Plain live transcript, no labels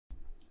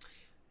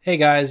Hey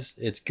guys,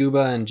 it's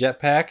Gooba and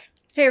Jetpack,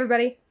 Hey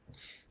everybody.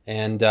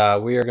 and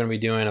we are going to be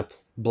doing a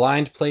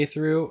blind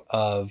playthrough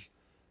of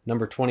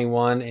number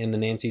 21 in the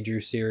Nancy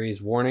Drew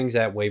series, Warnings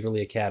at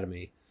Waverly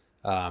Academy.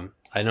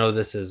 I know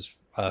this is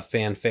a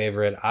fan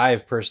favorite.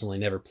 I've personally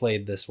never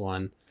played this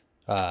one.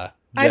 I've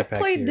Jetpack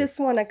played here. this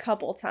one a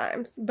couple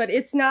times, but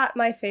it's not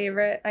my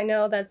favorite. I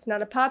know that's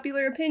not a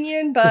popular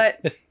opinion,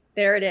 but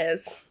there it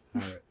is.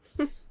 All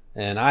right.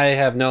 And I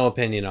have no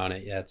opinion on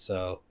it yet,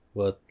 so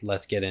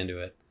let's get into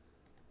it.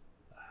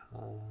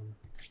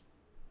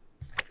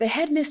 The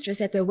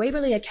headmistress at the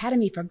Waverly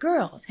Academy for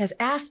Girls has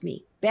asked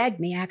me, begged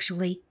me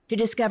actually, to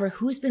discover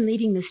who's been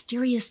leaving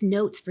mysterious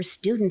notes for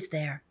students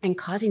there and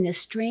causing the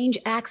strange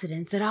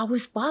accidents that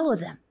always follow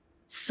them.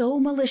 So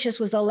malicious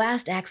was the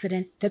last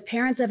accident, the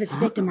parents of its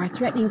victim are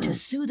threatening to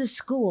sue the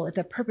school if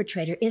the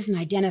perpetrator isn't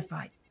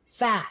identified.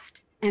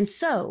 Fast. And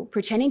so,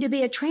 pretending to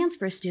be a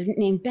transfer student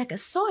named Becca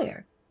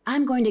Sawyer,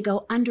 I'm going to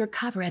go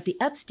undercover at the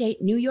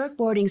upstate New York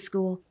boarding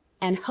school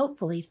and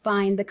hopefully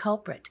find the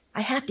culprit.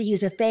 I have to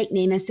use a fake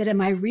name instead of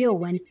my real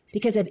one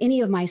because if any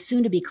of my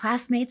soon-to-be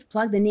classmates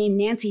plug the name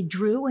Nancy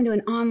Drew into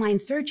an online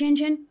search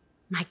engine,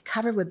 my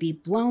cover would be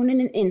blown in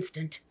an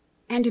instant.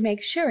 And to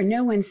make sure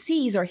no one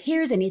sees or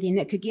hears anything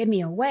that could give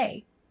me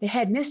away, the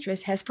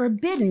headmistress has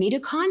forbidden me to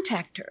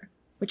contact her,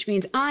 which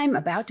means I'm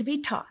about to be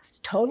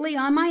tossed, totally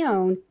on my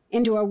own,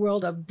 into a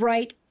world of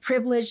bright,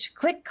 privileged,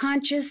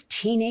 click-conscious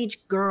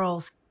teenage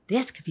girls.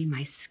 This could be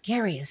my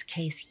scariest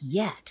case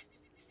yet.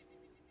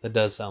 That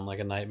does sound like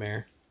a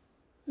nightmare.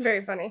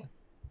 Very funny.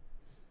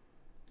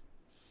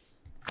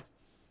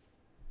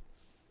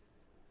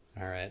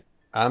 All right.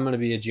 I'm going to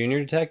be a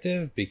junior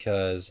detective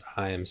because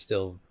I am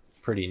still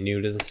pretty new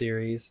to the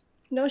series.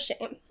 No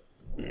shame.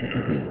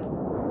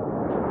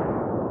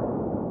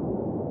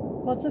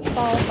 Lots of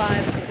fall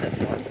vibes with this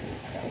one.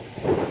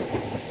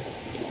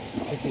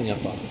 Picking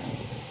up on it.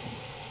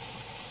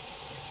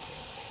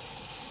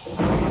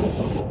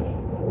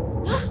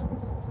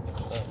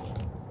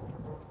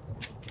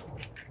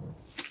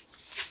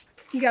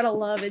 You gotta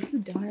love it's a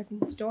dark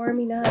and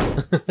stormy night.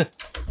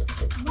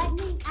 Let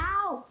me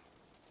out!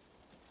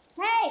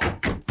 Hey!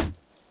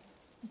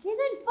 This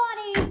isn't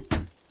funny!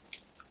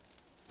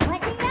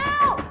 Let me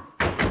out!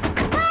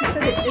 She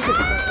said it isn't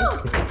funny.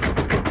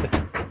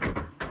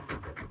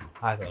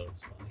 I thought it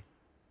was funny.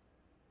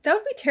 That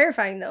would be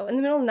terrifying though. In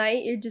the middle of the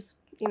night, you're just,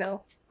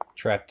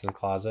 Trapped in the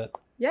closet.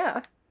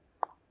 yeah.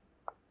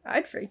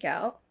 I'd freak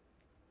out.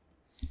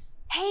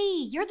 Hey,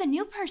 you're the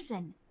new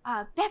person.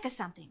 Becca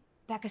something.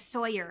 Becca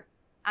Sawyer.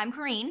 I'm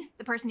Corrine,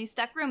 the person who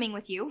stuck rooming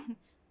with you.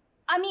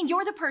 I mean,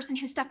 you're the person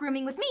who stuck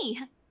rooming with me.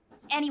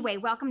 Anyway,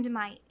 welcome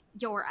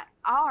to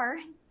our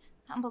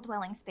humble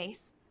dwelling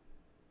space.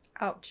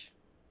 Ouch.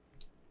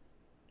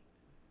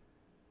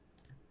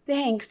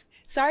 Thanks.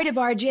 Sorry to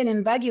barge in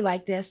and bug you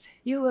like this.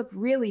 You look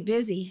really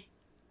busy.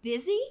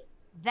 Busy?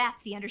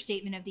 That's the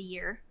understatement of the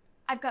year.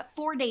 I've got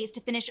 4 days to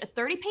finish a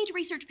 30-page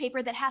research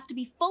paper that has to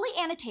be fully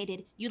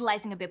annotated,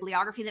 utilizing a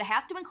bibliography that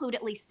has to include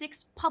at least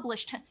 6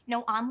 published,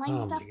 online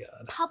Oh stuff, my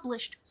God.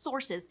 published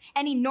sources.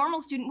 Any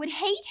normal student would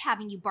hate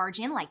having you barge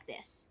in like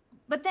this.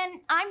 But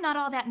then I'm not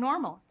all that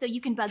normal, so you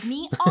can bug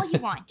me all you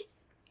want.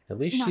 At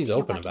least Not she's that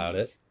you're open bugging about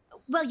me. it.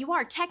 Well, you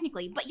are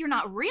technically, but you're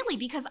not really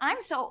because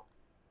I'm so...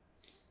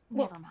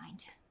 Well- Never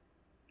mind.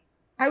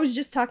 I was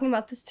just talking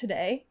about this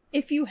today.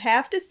 If you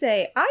have to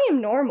say, I am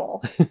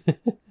normal,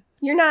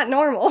 you're not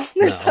normal.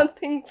 There's No.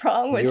 something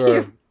wrong with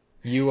you.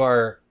 You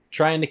are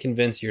trying to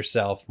convince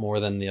yourself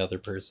more than the other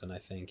person, I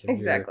think.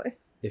 Exactly.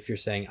 If you're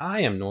saying, I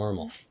am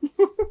normal.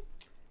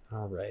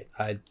 All right.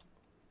 I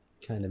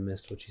kind of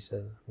missed what you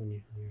said when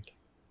you're talking.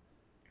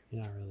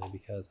 You're not really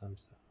because I'm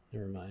so...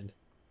 Never mind.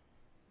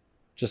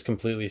 Just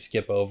completely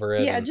skip over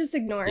it. Yeah, and- just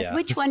ignore it. Yeah.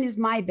 Which one is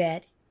my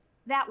bed?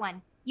 That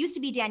one used to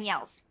be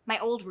Danielle's, my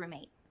old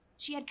roommate.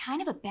 She had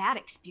kind of a bad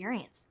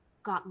experience.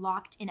 Got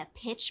locked in a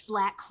pitch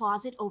black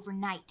closet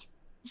overnight.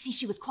 See,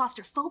 she was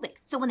claustrophobic,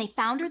 so when they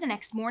found her the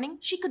next morning,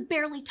 she could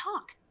barely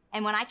talk.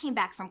 And when I came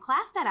back from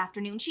class that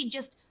afternoon, she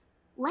just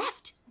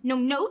left. No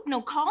note,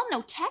 no call,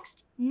 no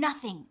text,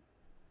 nothing.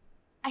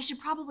 I should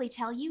probably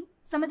tell you,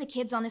 some of the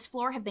kids on this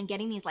floor have been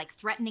getting these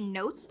threatening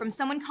notes from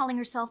someone calling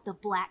herself the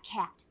Black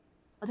Cat.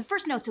 Well, the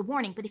first note's a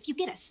warning, but if you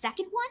get a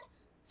second one,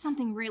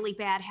 something really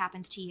bad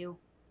happens to you.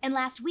 And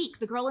last week,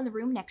 the girl in the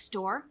room next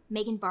door,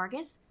 Megan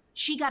Vargas,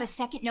 she got a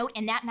second note,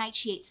 and that night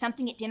she ate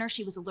something at dinner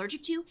she was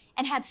allergic to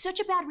and had such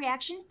a bad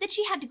reaction that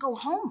she had to go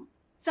home.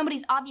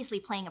 Somebody's obviously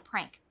playing a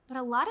prank, but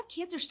a lot of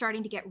kids are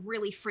starting to get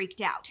really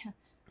freaked out.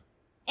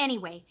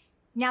 Anyway,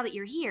 now that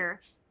you're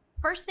here,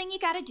 first thing you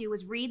gotta do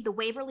is read the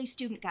Waverly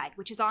Student Guide,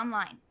 which is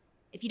online.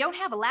 If you don't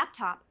have a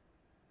laptop,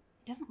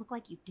 it doesn't look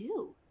like you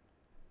do.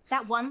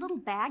 That one little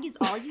bag is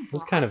all you brought.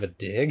 That's kind of a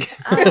dig.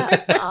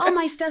 All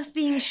my stuff's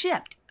being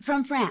shipped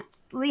from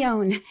France,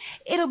 Lyon.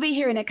 It'll be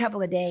here in a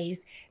couple of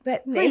days.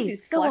 But please,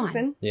 Nancy's go on.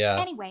 flexing. Yeah.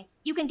 Anyway,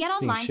 you can get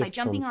online by shipped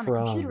jumping from on the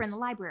computer in France. the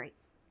library.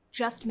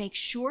 Just make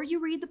sure you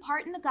read the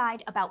part in the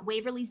guide about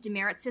Waverly's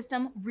demerit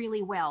system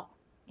really well.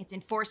 It's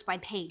enforced by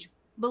Paige.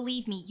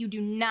 Believe me, you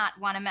do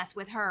not want to mess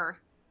with her.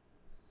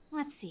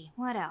 Let's see,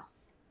 what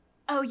else?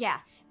 Oh yeah,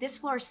 this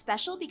floor is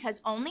special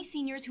because only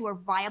seniors who are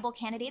viable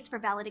candidates for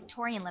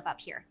valedictorian live up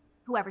here.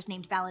 Whoever's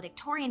named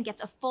valedictorian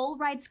gets a full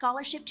ride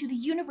scholarship to the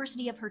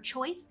university of her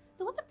choice,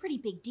 so it's a pretty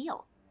big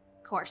deal.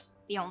 Of course,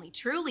 the only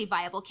truly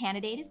viable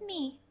candidate is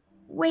me.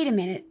 Wait a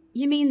minute.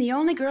 You mean the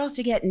only girls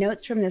to get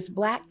notes from this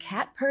black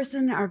cat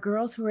person are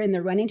girls who are in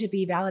the running to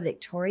be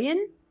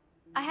valedictorian?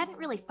 I hadn't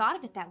really thought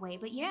of it that way,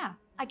 but yeah,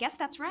 I guess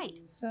that's right.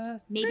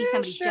 Suspicious. Maybe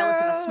somebody's jealous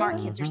of us smart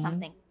kids or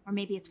something. Or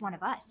maybe it's one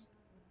of us.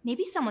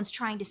 Maybe someone's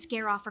trying to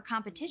scare off her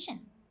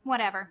competition.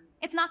 Whatever.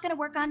 It's not gonna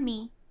work on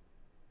me.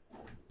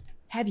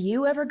 Have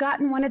you ever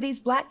gotten one of these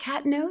black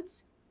cat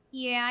notes?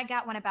 Yeah, I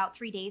got one about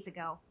 3 days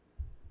ago.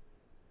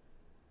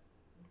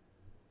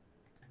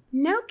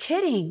 No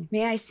kidding.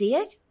 May I see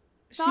it?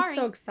 Sorry, She's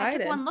so I excited.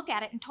 took one look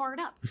at it and tore it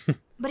up.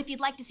 But if you'd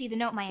like to see the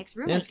note my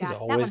ex-roommate Nancy's got, that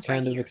always one's right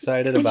kind of here.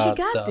 excited When she about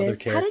got the other this,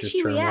 how did characters'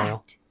 she turmoil.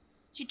 react?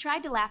 She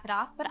tried to laugh it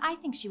off, but I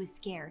think she was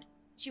scared.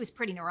 She was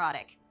pretty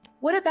neurotic.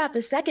 What about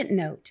the second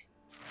note?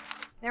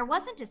 There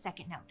wasn't a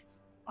second note.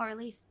 Or at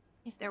least,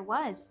 if there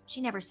was,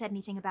 she never said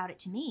anything about it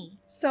to me.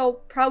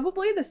 So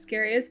probably the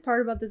scariest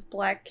part about this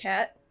black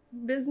cat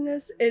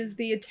business is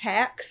the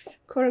attacks,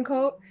 quote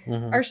unquote,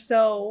 Mhm. are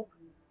so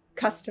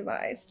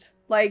customized.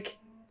 Like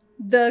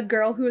the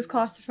girl who was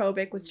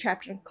claustrophobic was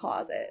trapped in a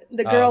closet.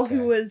 The Oh, girl okay.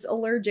 who was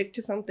allergic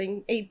to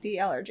something ate the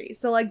allergy.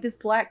 So like this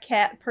black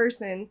cat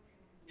person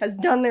has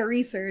done their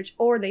research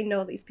or they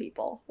know these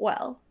people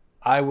well.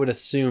 I would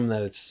assume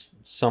that it's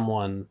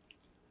someone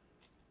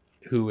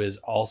who is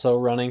also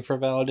running for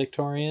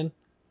valedictorian,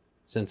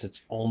 since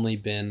it's only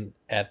been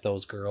at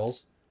those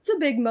girls. It's a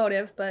big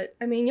motive, but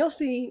I mean, you'll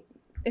see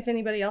if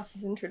anybody else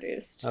is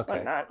introduced Okay.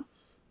 or not.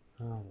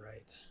 All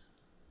right.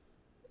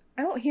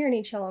 I don't hear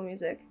any cello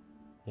music.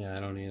 Yeah, I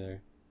don't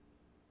either.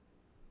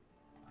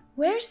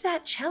 Where's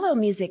that cello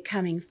music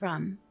coming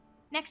from?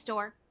 Next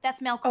door,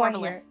 that's Mel Oh, I hear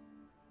Corvallis.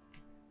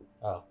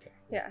 Oh, okay.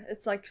 Yeah,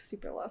 it's like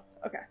super low.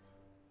 Okay.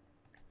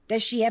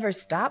 Does she ever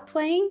stop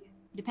playing?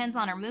 Depends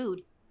on her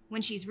mood.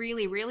 When she's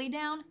really, really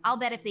down, I'll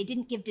bet if they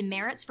didn't give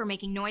demerits for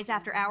making noise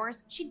after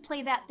hours, she'd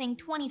play that thing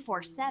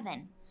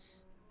 24/7.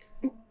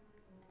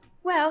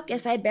 Well,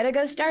 guess I'd better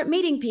go start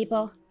meeting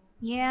people.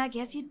 Yeah, I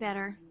guess you'd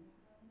better.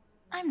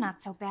 I'm not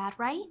so bad,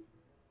 right?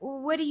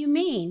 What do you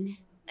mean?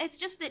 It's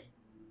just that,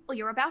 well,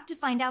 you're about to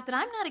find out that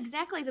I'm not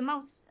exactly the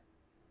most...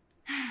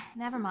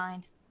 Never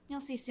mind.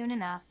 You'll see soon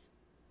enough.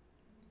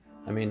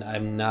 I mean,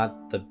 I'm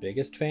not the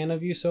biggest fan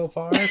of you so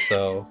far,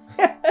 so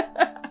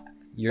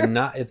you're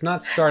not. It's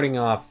not starting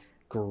off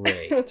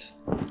great.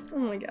 Oh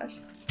my gosh.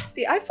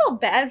 See, I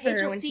felt bad for Paige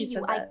her will when see she you,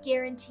 said I that.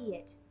 guarantee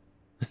it.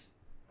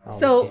 Oh, we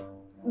So,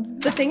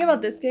 can't- the thing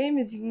about this game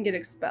is you can get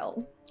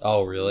expelled.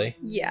 oh, really?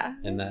 Yeah.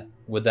 And that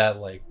would that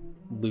like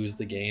lose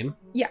the game?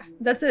 Yeah,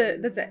 that's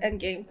an end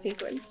game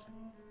sequence.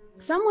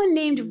 Someone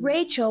named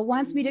Rachel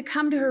wants me to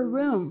come to her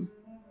room.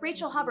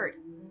 Rachel Hubbard.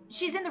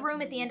 She's in the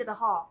room at the end of the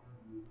hall.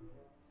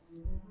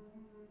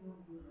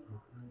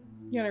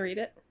 You want to read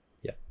it?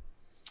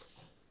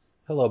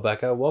 Hello,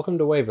 Becca. Welcome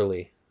to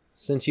Waverly.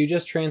 Since you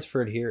just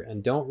transferred here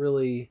and don't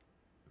really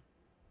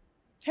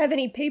Have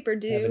any paper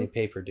due? have any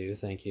paper due,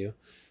 thank you,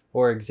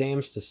 or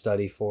exams to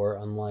study for,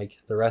 unlike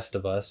the rest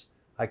of us,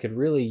 I could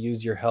really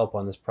use your help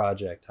on this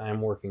project I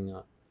am working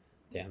on.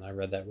 Damn, I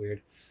read that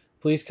weird.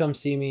 Please come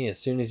see me as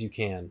soon as you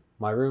can.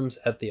 My room's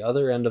at the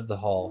other end of the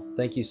hall.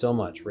 Thank you so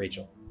much,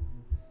 Rachel.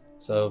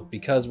 So,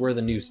 because we're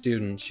the new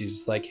student,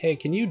 she's like, hey,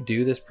 can you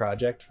do this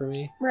project for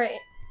me? Right.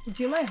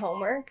 Do my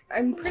homework.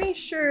 I'm pretty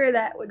sure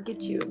that would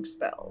get you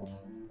expelled.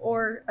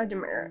 Or a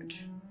demerit.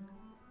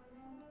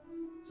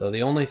 So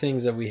the only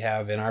things that we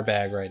have in our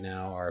bag right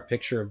now are a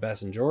picture of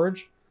Bess and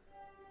George,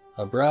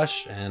 a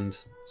brush, and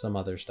some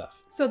other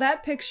stuff. So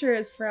that picture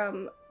is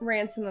from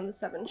Ransom of the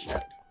Seven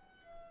Ships.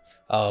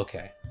 Oh,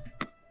 okay.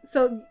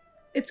 So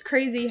it's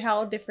crazy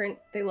how different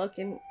they look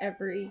in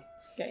every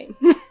game.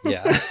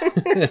 Yeah.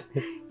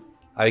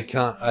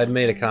 I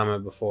made a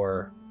comment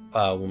before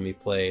when we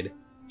played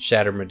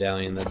Shattered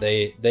Medallion that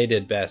they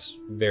did Bess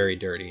very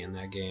dirty in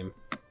that game.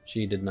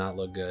 She did not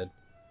look good.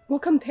 Well,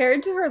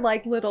 compared to her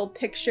like little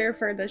picture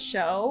for the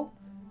show,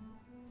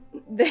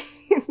 they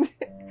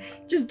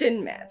just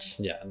didn't match.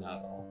 Yeah, not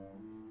at all.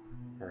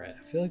 Alright,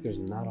 I feel like there's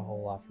not a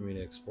whole lot for me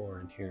to explore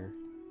in here.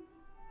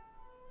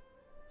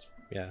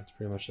 Yeah, it's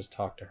pretty much just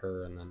talk to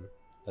her and then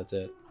that's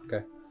it.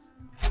 Okay.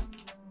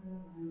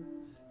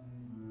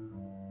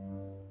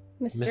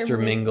 Mr.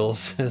 Mingles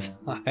says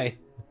hi.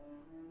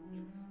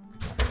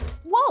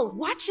 Whoa,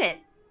 watch it!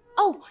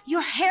 Oh,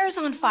 your hair's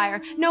on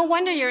fire. No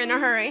wonder you're in a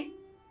hurry.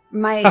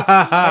 My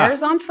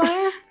hair's on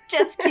fire?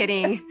 Just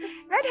kidding.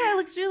 Red hair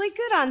looks really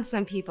good on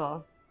some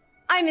people.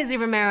 I'm Izzy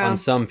Romero. On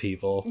some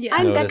people. Yeah.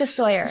 I'm notice. Becca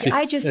Sawyer.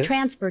 I just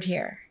transferred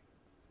here.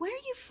 Where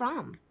are you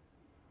from?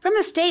 From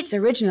the States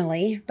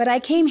originally, but I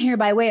came here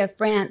by way of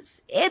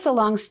France. It's a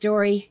long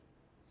story.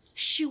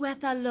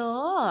 Chouette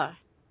alors.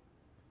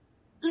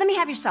 Let me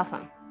have your cell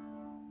phone.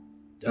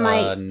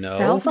 My No.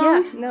 cell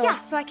phone? Yeah, no.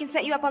 Yeah, so I can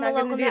set you up on the Not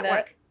gonna local do that.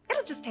 network.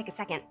 It'll just take a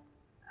second.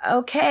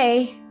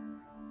 Okay.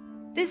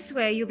 This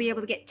way, you'll be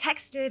able to get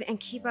texted and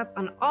keep up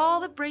on all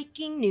the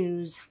breaking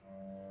news.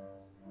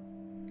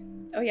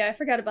 Oh yeah, I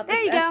forgot about There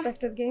this you go.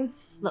 aspect of the game.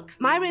 Look,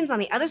 my room's on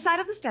the other side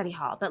of the study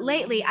hall, but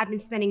lately I've been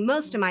spending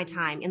most of my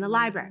time in the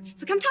library.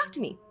 So come talk to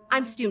me.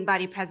 I'm student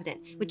body president,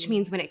 which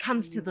means when it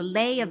comes to the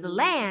lay of the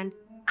land,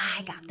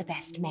 I got the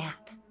best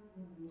map.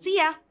 See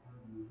ya.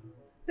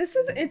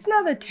 It's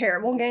not a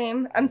terrible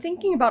game. I'm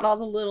thinking about all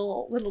the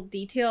little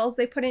details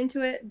they put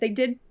into it. They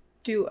did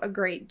do a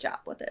great job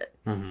with it.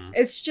 Mm-hmm.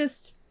 It's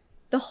just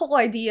the whole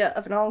idea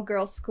of an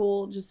all-girls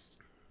school just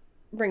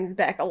brings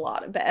back a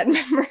lot of bad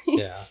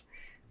memories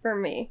for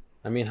me.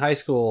 I mean, high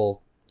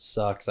school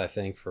sucks, I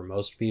think, for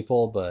most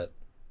people, but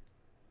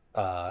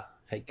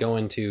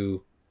going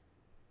to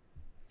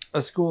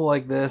a school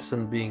like this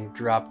and being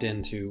dropped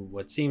into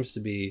what seems to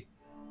be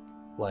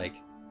like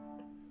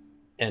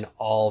an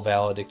all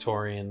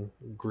valedictorian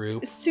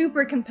group.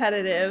 Super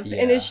competitive,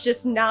 Yeah. and it's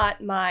just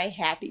not my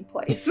happy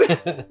place.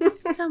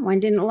 Someone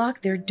didn't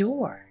lock their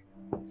door.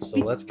 So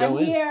let's go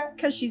in.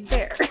 Because she's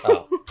there.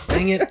 Oh,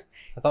 dang it.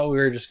 I thought we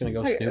were just going to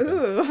go Like, snooping.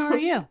 ooh. Who are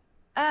you?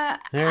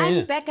 There I'm he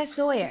is. Becca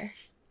Sawyer.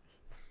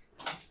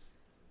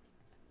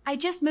 I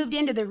just moved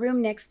into the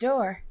room next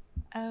door.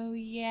 Oh,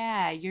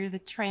 yeah, you're the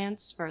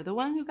transfer. The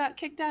one who got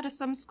kicked out of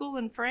some school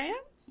in France?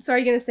 So are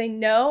you going to say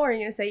no, or are you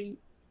going to say,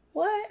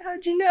 what?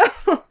 How'd you know?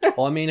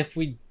 Well, I mean, if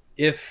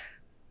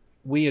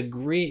we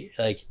agree,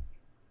 like,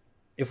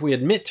 if we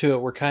admit to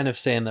it, we're kind of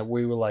saying that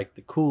we were like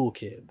the cool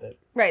kid that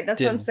Right,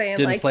 that's what I'm Didn't- saying.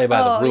 didn't Like, play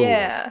by the oh, rules.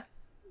 yeah.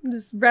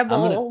 This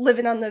rebel I'm gonna-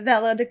 living on the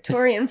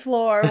valedictorian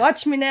floor.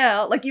 Watch me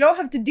now. Like, you don't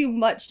have to do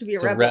much to be a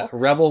it's a rebel.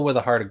 rebel with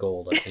a heart of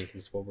gold, I think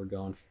is what we're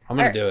going for. I'm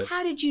going to do it.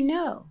 How did you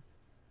know?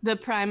 The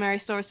primary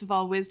source of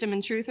all wisdom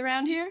and truth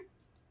around here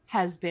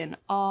has been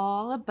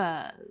all a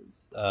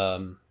buzz.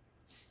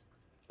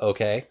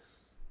 Okay.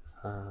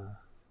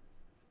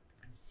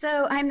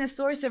 So I'm the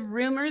source of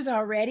rumors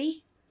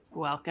already?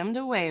 Welcome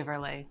to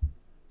Waverly.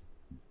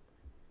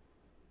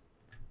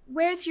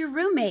 Where's your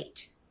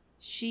roommate?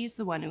 She's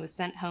the one who was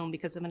sent home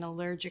because of an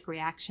allergic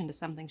reaction to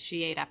something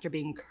she ate after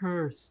being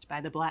cursed by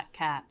the black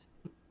cat.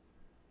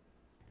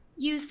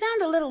 You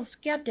sound a little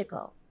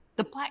skeptical.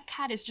 The black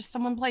cat is just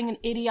someone playing an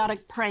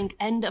idiotic prank.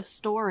 End of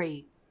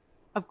story.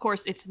 Of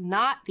course, it's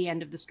not the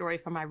end of the story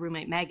for my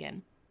roommate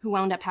Megan, who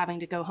wound up having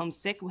to go home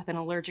sick with an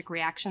allergic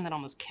reaction that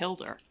almost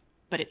killed her.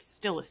 But it's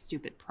still a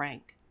stupid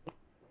prank.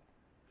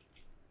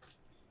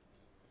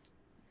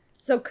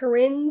 So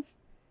Corinne's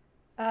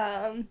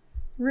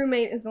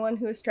roommate is the one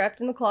who was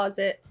trapped in the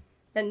closet,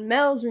 and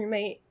Mel's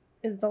roommate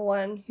is the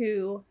one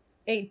who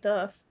ate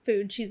the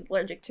food she's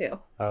allergic to,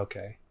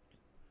 Okay.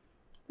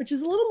 which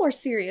is a little more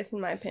serious in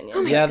my opinion.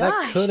 Oh my Yeah, that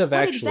gosh, could have what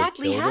actually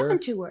exactly killed her.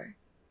 happened to her?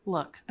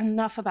 Look,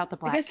 enough about the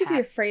black I guess cat. if you're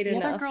afraid the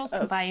enough other girls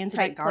can of buy into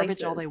tight that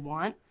garbage all they places.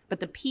 want, but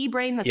the pea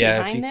brain that's Yeah,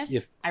 behind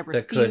this, I that could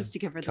refuse to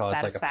give her the cause like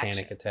a satisfaction.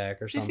 panic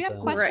attack or So if you something.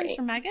 have questions Right.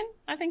 for Megan,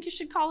 I think you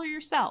should call her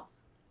yourself.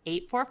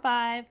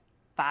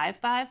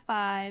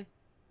 845-555-1849.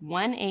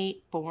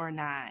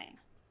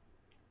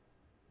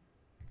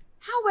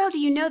 How well do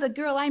you know the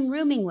girl I'm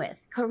rooming with,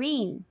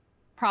 Corrine?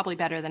 Probably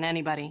better than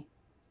anybody.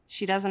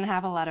 She doesn't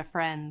have a lot of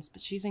friends,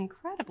 but she's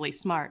incredibly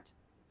smart.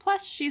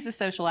 Plus, she's a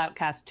social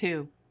outcast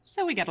too,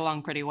 so we get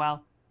along pretty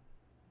well.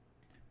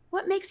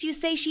 What makes you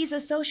say she's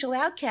a social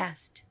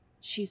outcast?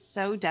 She's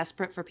so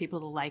desperate for people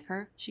to like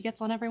her, she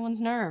gets on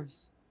everyone's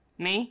nerves.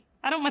 Me?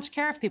 I don't much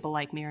care if people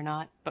like me or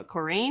not, but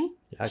Corinne?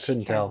 I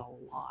couldn't she cares tell.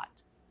 a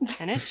lot.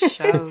 And it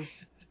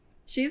shows.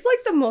 She's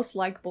like the most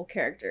likable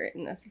character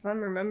in this, if I'm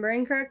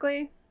remembering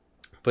correctly.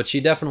 But she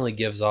definitely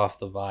gives off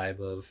the vibe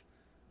of,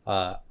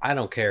 I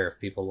don't care if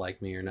people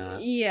like me or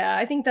not. Yeah,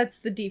 I think that's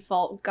the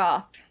default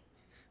goth.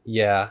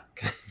 Yeah.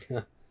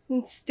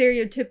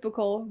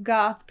 Stereotypical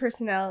goth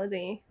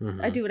personality.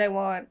 Mhm. I do what I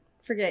want.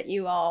 Forget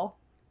you all.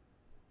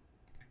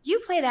 You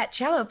play that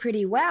cello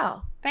pretty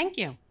well. Thank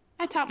you.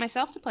 I taught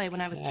myself to play when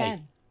I was Hey.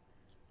 10.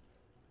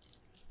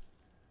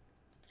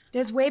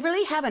 Does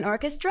Waverly have an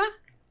orchestra?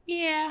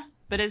 Yeah,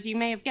 but as you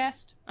may have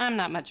guessed, I'm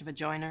not much of a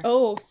joiner.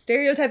 Oh,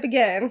 stereotype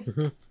again.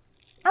 Mhm.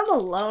 I'm a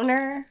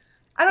loner.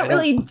 I don't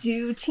really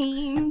do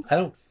teams. I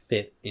don't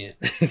fit in.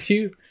 If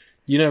you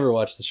never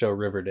watched the show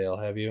Riverdale,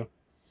 have you?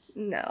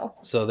 No.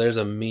 So there's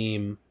a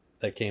meme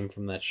that came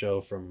from that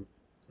show from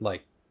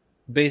like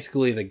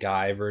basically the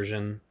guy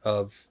version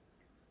of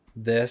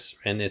this,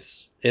 and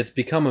it's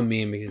become a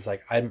meme because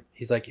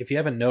he's like, if you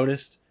haven't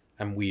noticed,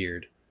 I'm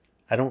weird.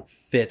 I don't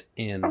fit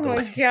in. Oh the my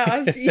way-"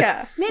 gosh,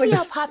 yeah. Maybe Like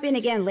I'll pop in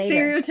again later.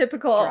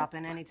 stereotypical Drop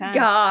in anytime.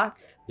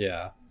 goth.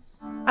 Yeah.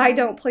 I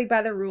don't play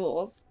by the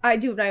rules. I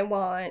do what I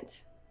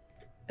want.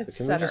 So can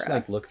Etc. we just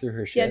like look through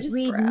her shit? Yeah, just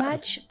Read browse.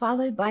 much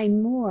followed by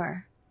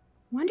more.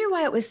 Wonder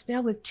why it was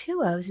spelled with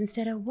 2 O's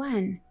instead of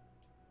 1.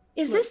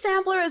 Is this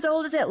sampler as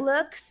old as it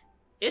looks?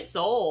 It's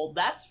old,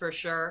 that's for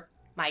sure.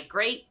 My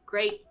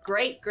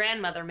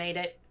great-great-great-grandmother made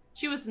it.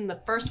 She was in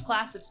the first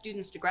class of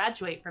students to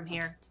graduate from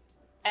here.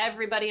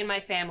 Everybody in my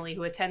family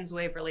who attends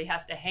Waverly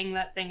has to hang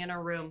that thing in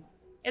her room.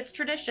 It's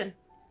tradition.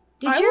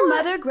 Did I your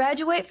want- mother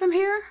graduate from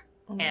here?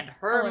 And I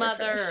her wanna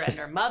mother finish. and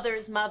her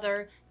mother's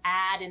mother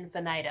ad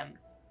infinitum.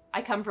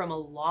 I come from a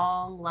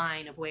long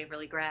line of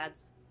Waverly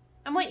grads.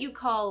 I'm what you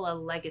call a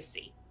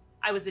legacy.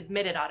 I was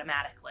admitted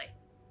automatically.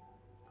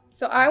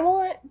 So I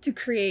want to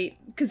create,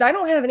 because I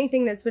don't have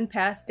anything that's been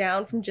passed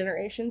down from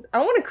generations. I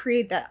want to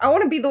create that. I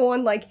want to be the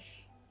one, like,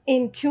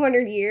 in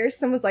 200 years,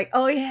 someone's like,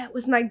 oh yeah, it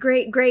was my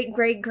great great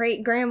great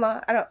great grandma.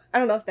 I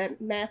don't know if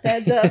that math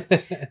adds up,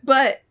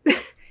 but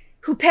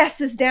who passed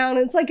this down?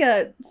 It's like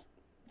a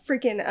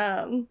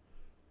freaking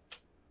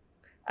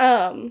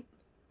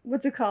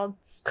what's it called?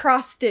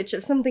 Cross stitch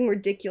of something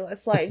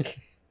ridiculous, like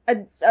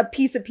a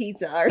piece of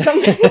pizza or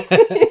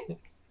something.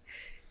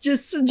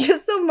 just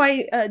so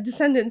my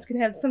descendants can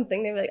have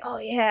something. They're like, oh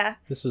yeah,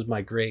 this was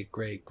my great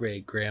great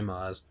great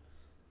grandma's.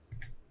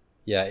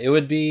 Yeah, it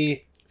would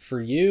be. For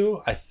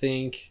you, I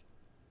think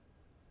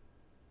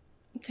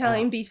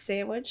Italian beef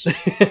sandwich,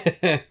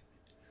 a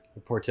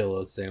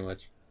Portillo's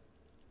sandwich,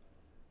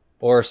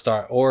 or a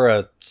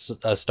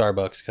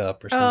Starbucks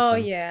cup or something. oh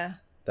yeah,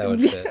 that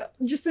would fit.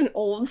 Just an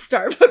old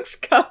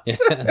Starbucks cup.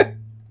 Yeah.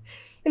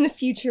 In the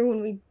future,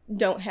 when we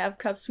don't have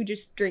cups, we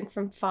just drink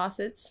from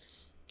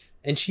faucets.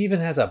 And she even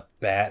has a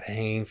bat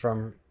hanging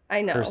from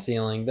I know her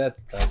ceiling. That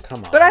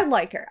come on. But I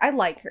like her. I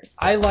like her.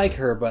 Still. I like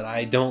her, but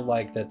I don't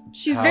like that.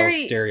 She's how very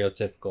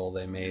stereotypical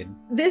they made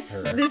this.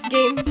 her. This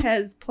game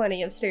has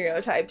plenty of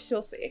stereotypes.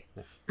 You'll see.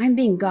 I'm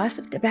being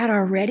gossiped about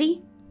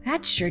already?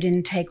 That sure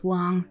didn't take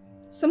long.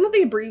 Some of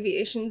the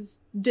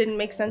abbreviations didn't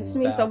make sense to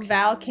me. So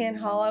Val- Valcan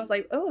Hall, I was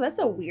like, oh, that's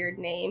a weird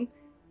name.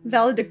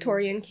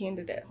 Valedictorian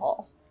Candidate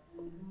Hall.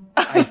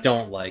 I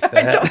don't like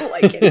that. I don't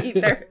like it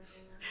either.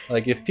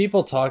 Like, if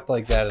people talked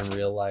like that in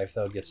real life,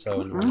 that would get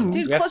so annoying.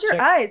 Dude, You have close to your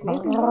check- eyes.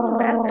 Nancy's going to the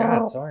bathroom.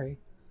 God, sorry.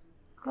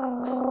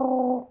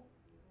 Ew.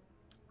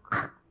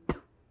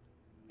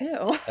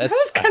 That That's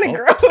was kind I of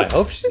hope- gross. I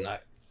hope she's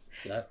not.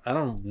 I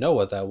don't know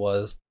what that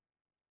was.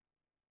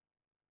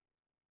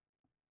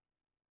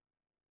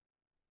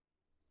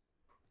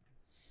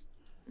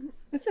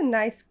 It's a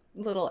nice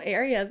little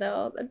area,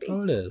 though. That'd be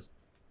Oh, it is.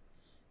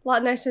 a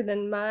lot nicer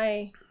than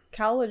my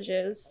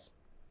colleges.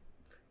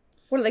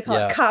 What do they call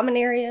Yeah. it? Common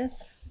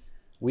areas?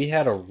 We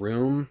had a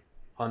room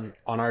on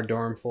our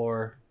dorm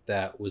floor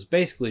that was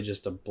basically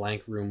just a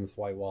blank room with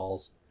white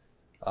walls.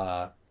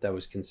 That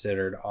was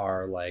considered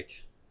our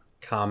like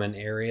common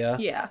area.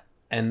 Yeah.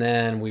 And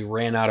then we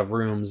ran out of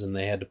rooms, and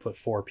they had to put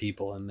 4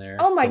 people in there.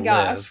 Oh my to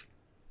gosh. live.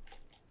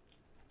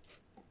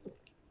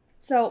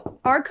 So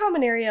our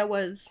common area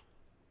was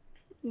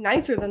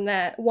nicer than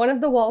that. One of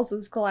the walls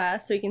was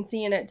glass, so you can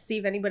see in it to see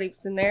if anybody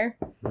was in there.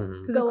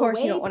 Mhm. Because of Go course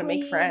you away, don't want to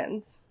make please.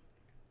 friends.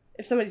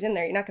 If somebody's in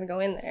there, you're not going to go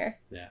in there.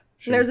 Yeah.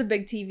 And there's a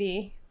big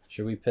TV.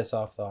 Should we piss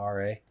off the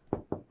RA?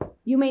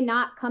 You may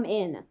not come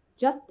in.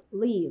 Just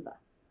leave.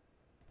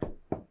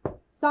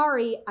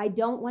 Sorry, I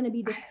don't want to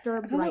be I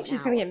disturbed don't know right if she's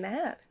now. going to get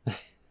mad.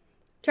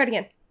 Try it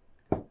again.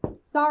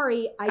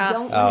 Sorry, I Ah.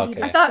 don't Oh, want to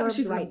be okay. I thought disturbed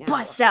she was right going now. to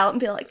bust out and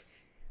be like,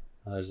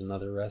 There's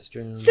another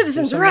restroom. citizens There's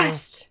something else.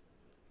 arrest!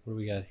 What do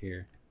we got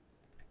here?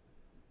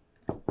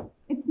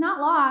 It's not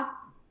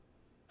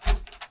locked.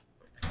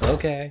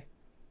 Okay.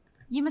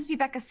 You must be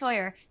Becca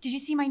Sawyer. Did you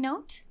see my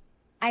note?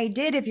 I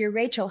did if you're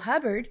Rachel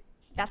Hubbard.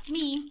 That's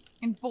me.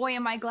 And boy,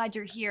 am I glad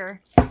you're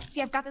here.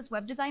 See, I've got this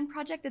web design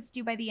project that's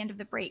due by the end of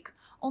the break.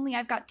 Only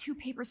I've got 2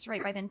 papers to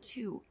write by then,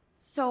 too.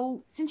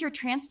 So, since you're a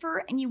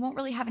transfer and you won't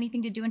really have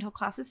anything to do until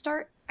classes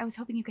start, I was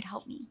hoping you could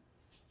help me.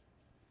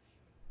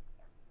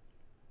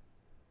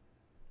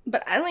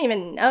 But I don't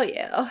even know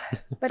you.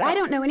 But I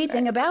don't know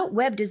anything about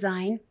web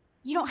design.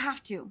 You don't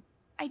have to.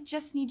 I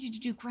just need you to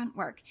do grunt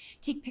work.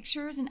 Take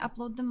pictures and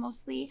upload them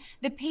mostly.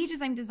 The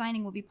pages I'm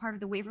designing will be part of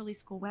the Waverly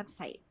School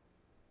website.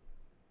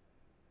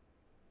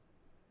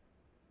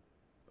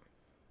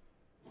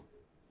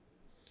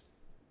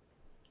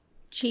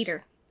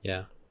 Cheater.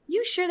 Yeah.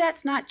 You sure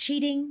that's not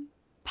cheating?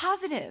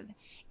 Positive.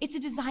 It's a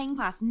design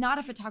class, not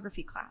a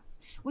photography class.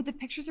 What the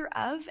pictures are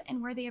of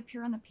and where they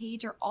appear on the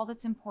page are all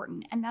that's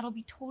important, and that'll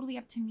be totally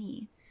up to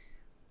me.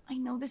 I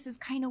know this is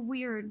kind of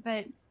weird,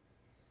 but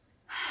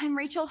I'm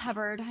Rachel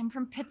Hubbard. I'm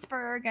from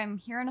Pittsburgh. I'm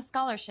here on a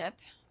scholarship.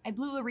 I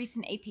blew a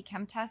recent AP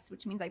Chem test,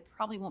 which means I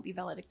probably won't be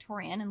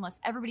valedictorian unless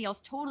everybody else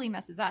totally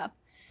messes up.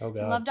 Oh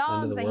God. I love End of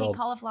dogs. the I hate world.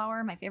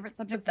 cauliflower. My favorite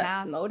subject's But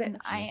that's math. motive. And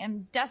I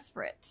am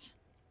desperate.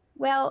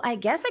 Well, I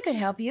guess I could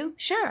help you.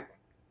 Sure.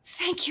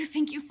 Thank you,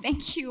 thank you,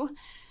 thank you.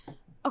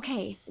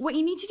 Okay, what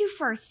you need to do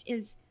first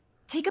is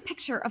take a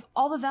picture of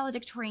all the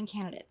valedictorian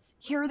candidates.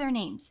 Here are their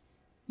names.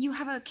 You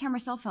have a camera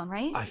cell phone,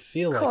 right? I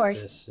feel like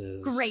course. this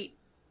is Great.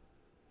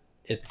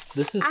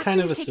 This is After kind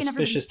of a you've taken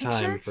everybody's suspicious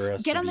time picture, for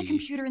us get to on the be-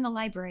 computer in the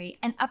library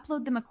and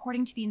upload them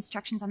according to the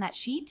instructions on that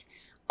sheet.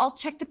 I'll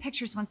check the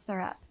pictures once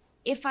they're up.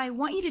 If I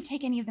want you to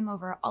take any of them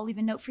over, I'll leave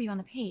a note for you on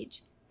the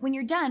page. When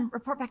you're done,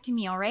 report back to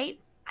me, all right?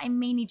 I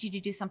may need you to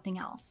do something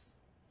else.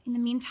 In the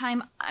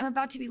meantime, I'm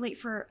about to be late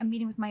for a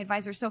meeting with my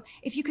advisor, so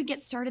if you could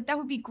get started, that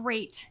would be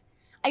great.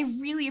 I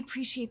really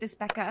appreciate this,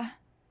 Becca.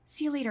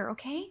 See you later,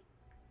 okay?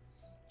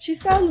 She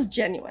sounds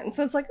genuine,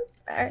 so it's like,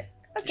 all right,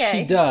 okay.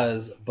 She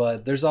does,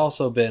 but there's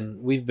also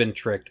we've been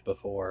tricked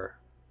before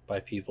by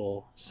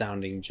people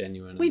sounding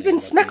genuine. and We've they been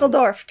end up being-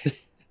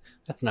 Smeckledorfed.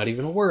 That's not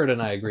even a word,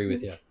 and I agree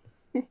with you.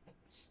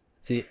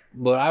 See,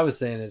 what I was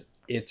saying is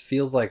it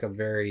feels like a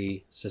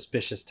very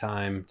suspicious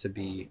time to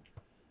be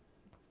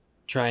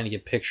trying to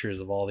get pictures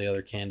of all the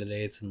other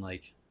candidates and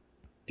like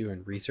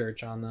doing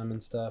research on them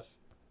and stuff.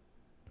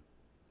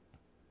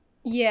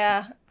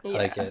 Yeah.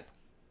 Like it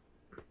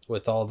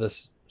with all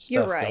this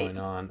stuff going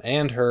on,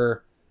 and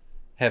her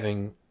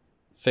having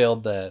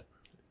failed that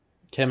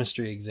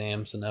chemistry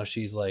exam, so now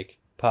she's like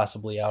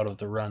possibly out of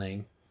the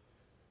running.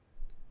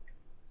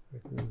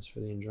 Recommends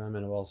for the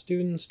enjoyment of all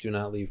students. Do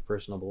not leave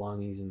personal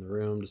belongings in the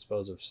room.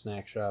 Dispose of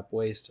snack shop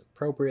waste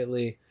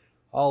appropriately.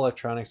 All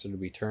electronics are to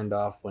be turned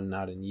off when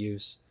not in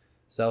use.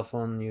 Cell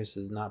phone use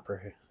is not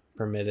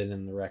permitted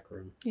in the rec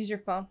room. Use your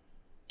phone.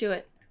 Do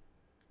it.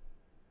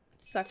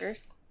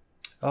 Suckers.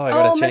 Oh, I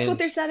gotta change. Mess with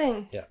their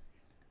settings. Yeah.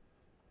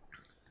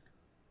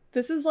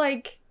 This is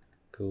like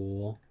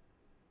Cool.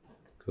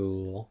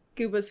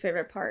 Gooba's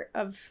favorite part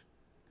of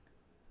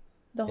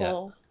the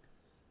whole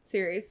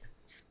series.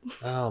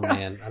 Oh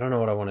man, I don't know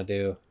what I want to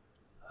do.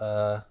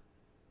 Let's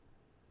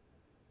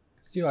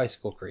do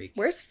Icicle Creek.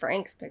 Where's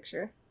Frank's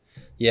picture?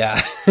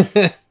 Yeah.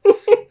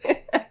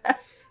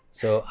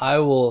 So I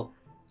will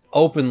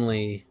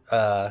openly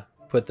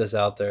put this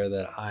out there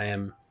that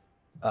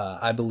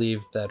I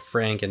believe that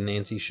Frank and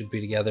Nancy should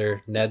be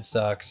together. Ned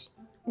sucks.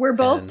 We're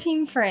both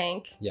Team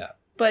Frank. Yeah.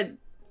 But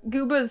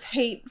Gooba's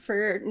hate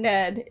for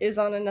Ned is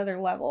on another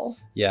level.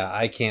 Yeah,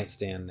 I can't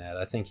stand Ned.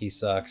 I think he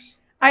sucks.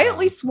 I at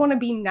least want to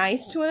be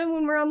nice to him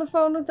when we're on the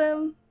phone with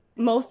him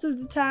most of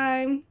the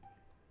time.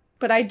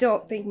 But I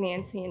don't think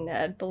Nancy and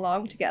Ned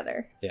belong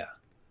together. Yeah.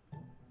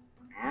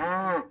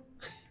 All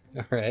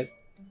right.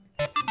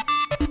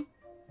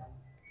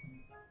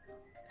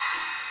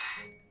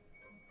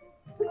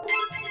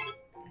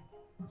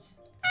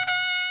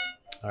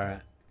 All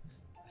right.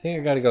 I think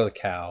I got to go with the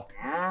cow.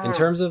 In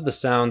terms of the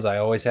sounds, I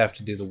always have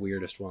to do the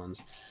weirdest ones.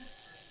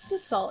 It's a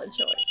solid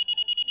choice.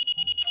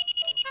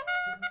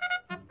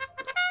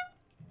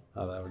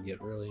 Oh, that would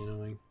get really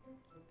annoying.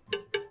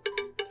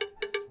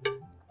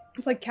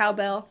 It's like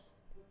cowbell.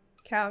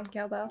 Cow and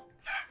cowbell.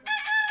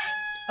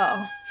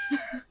 Oh.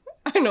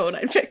 I know what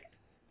I'd pick.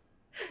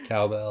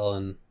 Cowbell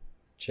and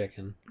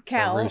chicken.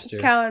 Cow. Or rooster.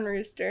 Cow and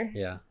rooster.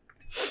 Yeah.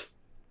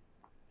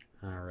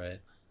 All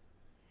right.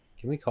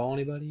 Can we call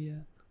anybody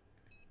yet?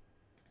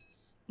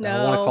 No.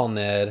 I want to call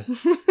Ned.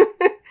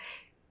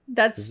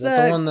 That's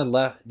the one that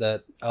left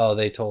that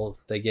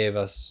they gave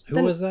us.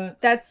 Who was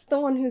that? That's the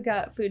one who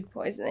got food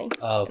poisoning.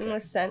 Oh, okay. And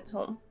was sent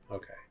home.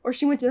 Okay. Or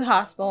she went to the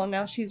hospital and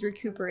now she's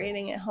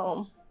recuperating at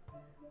home.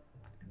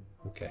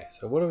 Okay,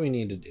 so what do we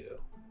need to do?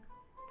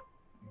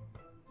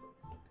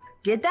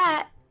 Did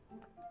that.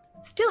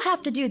 Still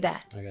have to do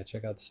that. I gotta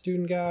check out the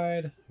student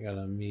guide. I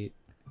gotta meet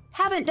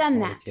Haven't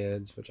done all that. the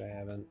kids, which I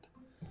haven't.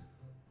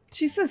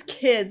 She says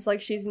kids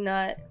like she's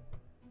not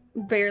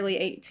barely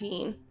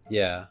 18.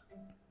 Yeah.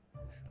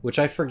 Which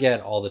I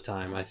forget all the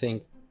time. I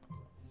think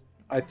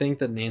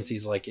that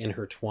Nancy's like in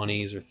her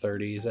 20s or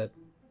 30s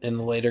in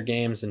the later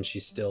games, and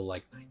she's still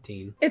like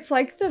 19. It's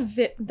like the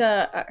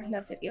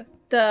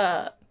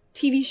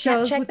TV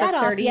shows check with the that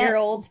off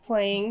 30-year-olds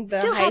playing the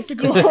Still high have to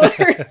do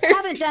schooler.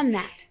 Haven't done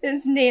that.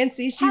 It's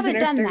Nancy. She's Haven't in her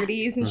done that.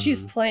 30s, and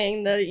she's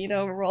playing the,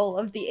 role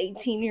of the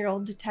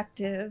 18-year-old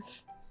detective.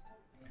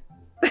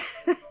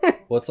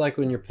 Well, it's like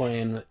when you're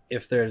playing,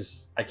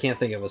 I can't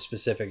think of a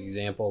specific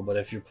example, but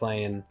if you're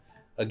playing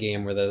a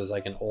game where there's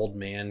like an old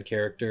man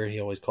character and he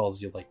always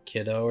calls you like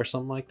kiddo or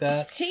something like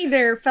that. Hey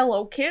there,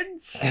 fellow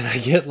kids. And I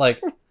get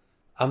like,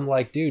 I'm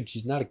like, dude,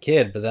 she's not a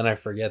kid, but then I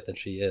forget that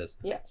she is.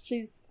 Yeah,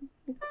 she's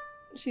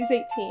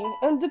 18.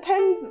 It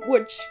depends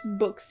which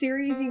book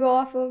series you go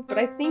off of, but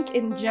I think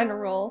in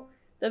general,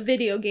 the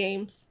video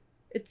games,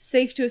 it's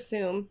safe to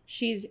assume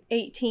she's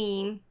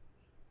 18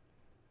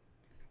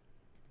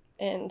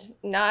 and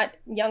not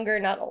younger,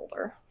 not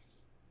older.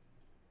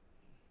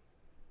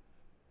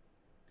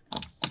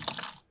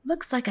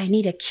 Looks like I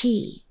need a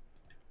key.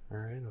 All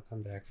right, I'll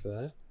come back for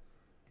that.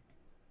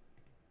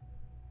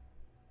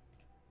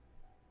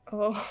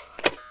 Oh.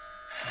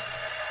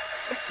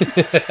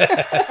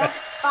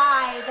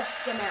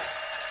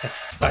 That's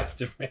 5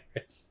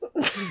 demerits.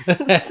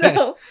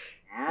 So,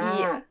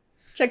 yeah.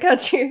 Check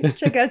out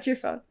your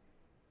phone.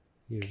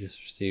 You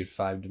just received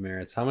 5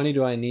 demerits. How many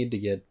do I need to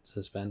get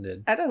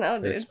suspended? I don't know, or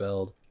dude.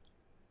 expelled?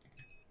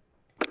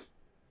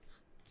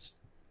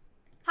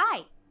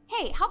 Hi.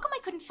 Hey, how come I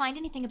couldn't find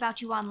anything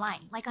about you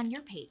online, like on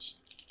your page?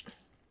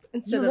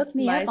 Instead You of look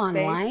me up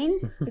MySpace,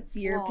 online? It's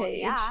your Well,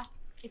 page. Yeah,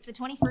 it's the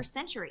 21st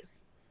century.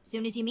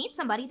 Soon as you meet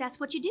somebody, that's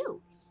what you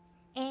do.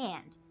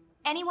 And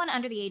anyone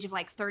under the age of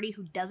like 30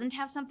 who doesn't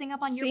have something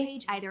up on your See?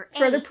 page either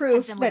Further A, proof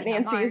has been that living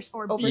on Nancy Mars, is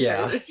or over B,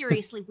 Yeah. is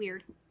seriously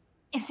weird.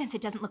 And since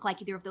it doesn't look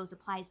like either of those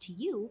applies to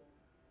you,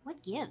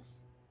 what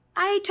gives?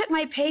 I took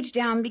my page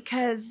down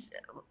because,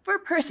 for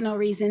personal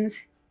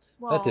reasons.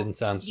 Well, That didn't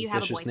sound do you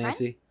have a suspicious, boyfriend?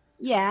 Nancy.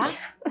 Yeah.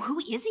 Who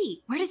is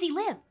he? Where does he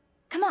live?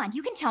 Come on,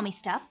 you can tell me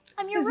stuff.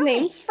 I'm your His roommate.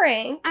 name's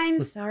Frank.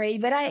 I'm sorry,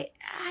 but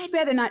I'd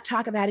rather not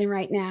talk about him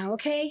right now,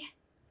 okay?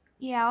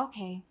 Yeah,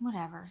 okay,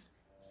 whatever.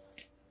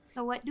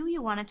 So what do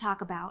you want to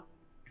talk about?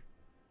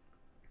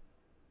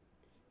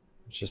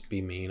 Let's just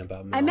be mean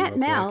about Mel. I met real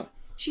Mel. quick.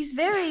 She's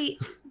very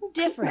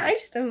different.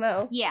 Nice to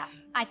know. Yeah,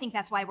 I think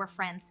that's why we're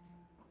friends.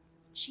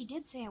 She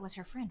did say I was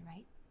her friend,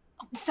 right?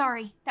 Oh,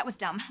 sorry, that was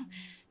dumb.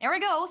 There we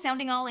go,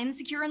 sounding all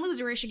insecure and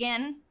loserish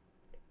again.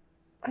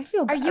 I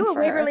feel Are bad you a for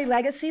her. Waverly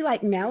legacy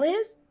like Mel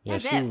is? Yeah,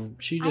 As if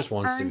she just I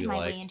wants to earned be my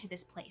liked. way into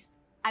this place.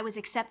 I was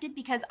accepted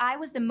because I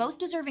was the most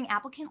deserving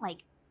applicant, like,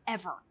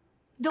 ever.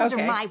 Those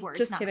Okay, are my words,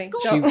 just not kidding. the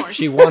school, Don't- of course.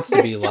 She wants to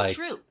But be it's still liked,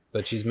 true.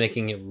 but she's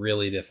making it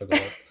really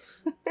difficult.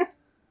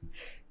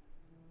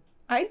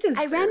 I deserve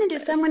I ran into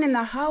this. someone in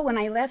the hall when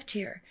I left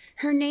here.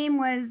 Her name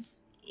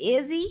was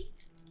Izzy.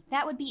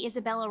 That would be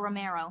Isabella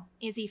Romero,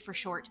 Izzy for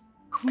short.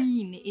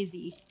 Queen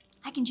Izzy.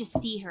 I can just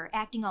see her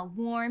acting all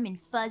warm and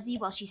fuzzy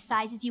while she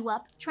sizes you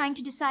up, trying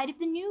to decide if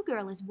the new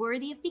girl is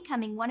worthy of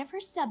becoming one of her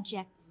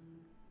subjects.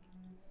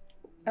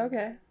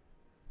 Okay.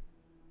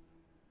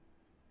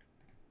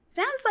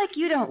 Sounds like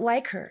you don't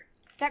like her.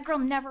 That girl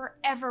never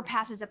ever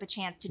passes up a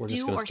chance to We're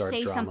just do gonna or start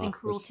say drama something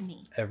cruel with to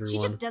me. She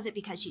everyone. just does it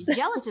because she's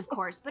jealous, of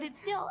course, but it's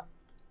still...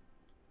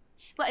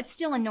 Well, it's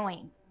still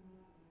annoying.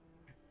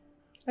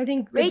 I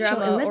think the Rachel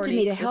drama enlisted already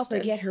me to help her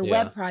existed. get her Yeah.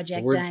 web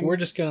project done. We're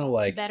just gonna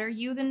like Better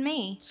you than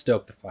me.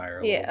 stoke the fire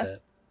a Yeah. little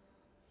bit.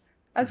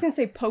 I was gonna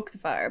say poke the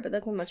fire, but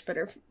that's a much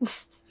better.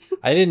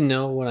 I didn't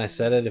know when I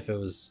said it if it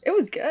was It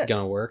was good.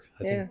 gonna work.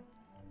 I Yeah. think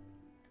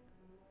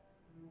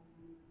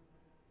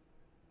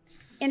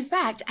In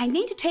fact, I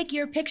need to take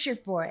your picture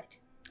for it.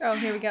 Oh,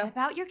 here we go. Whip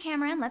out your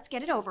camera and let's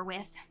get it over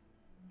with.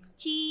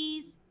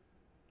 Cheese.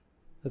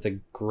 that's a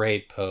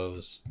great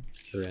pose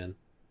you're in.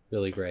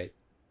 Really great.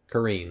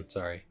 Kareen,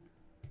 sorry.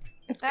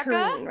 It's Becca?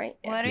 Korean, right?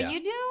 What Yeah. are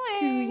you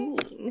doing?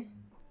 Korean.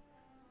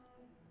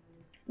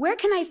 Where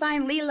can I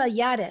find Leela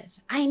Yadev?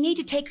 I need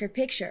to take her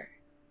picture.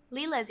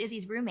 Leela is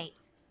Izzy's roommate.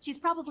 She's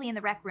probably in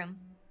the rec room.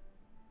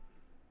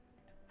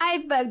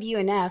 I've bugged you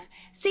enough.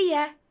 See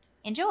ya.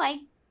 Enjoy.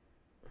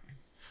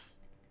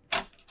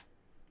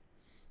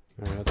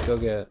 All right, let's go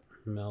get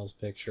Mel's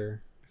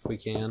picture if we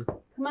can.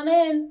 Come on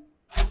in.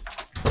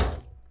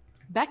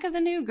 Becca the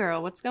new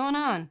girl, what's going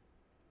on?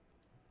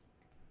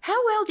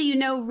 How well do you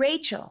know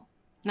Rachel?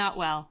 Not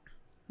well.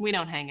 We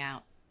don't hang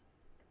out.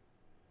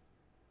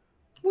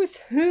 With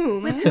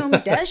whom? With whom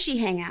does she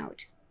hang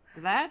out?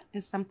 That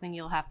is something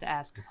you'll have to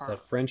ask It's her.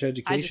 that French I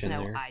just education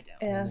know there. I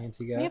don't. Yeah.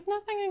 Nancy We got. have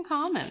nothing in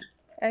common.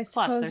 I Plus,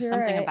 suppose there's you're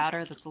something right. about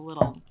her that's a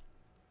little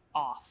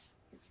off.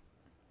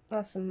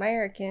 Us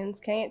Americans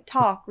can't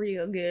talk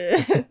real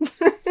good.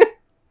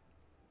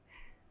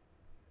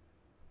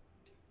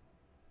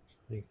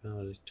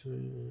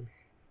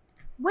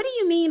 What do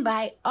you mean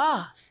by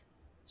off?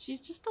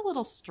 She's just a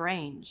little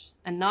strange,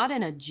 and not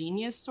in a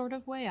genius sort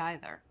of way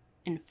either.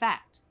 In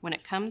fact, when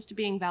it comes to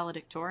being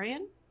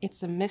valedictorian,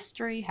 it's a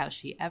mystery how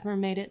she ever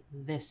made it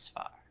this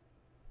far.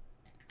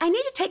 I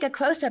need to take a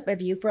close-up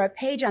of you for a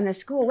page on the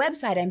school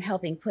website I'm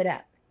helping put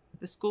up.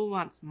 The school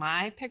wants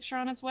my picture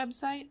on its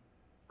website?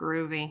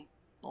 Groovy.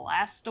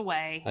 Blast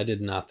away. I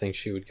did not think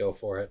she would go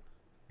for it.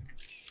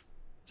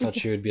 Thought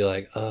she would be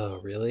like,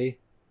 "Oh, really?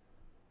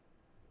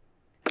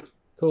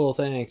 Cool,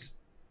 thanks."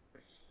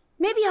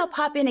 Maybe I'll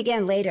pop in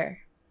again later.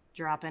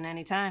 Drop in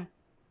anytime.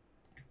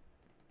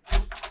 All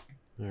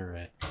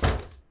right.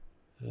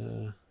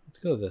 Let's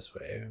go this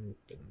way.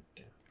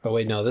 Oh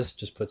wait, no, this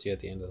just puts you at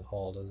the end of the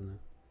hall, doesn't it?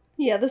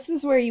 Yeah, this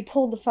is where you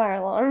pulled the fire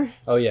alarm.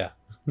 Oh yeah.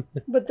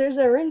 But there's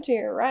a room to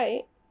your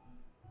right.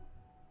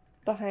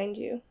 Behind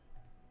you.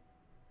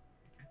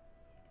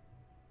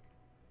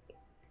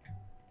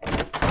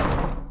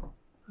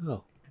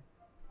 Oh.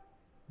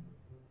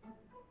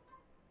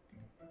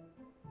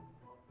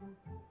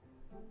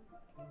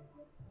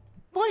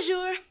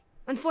 Bonjour.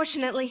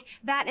 Unfortunately,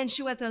 that and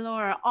chouette de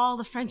l'or are all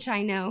the French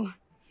I know.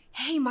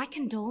 Hey, my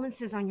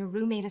condolences on your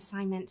roommate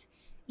assignment.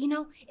 You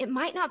know, it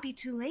might not be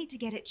too late to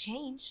get it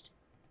changed.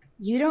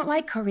 You don't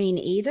like Corrine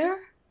either?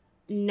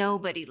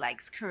 Nobody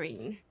likes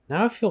Kareen.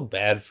 Now I feel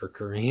bad for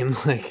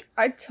Kareem. Like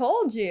I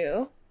told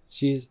you.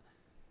 she's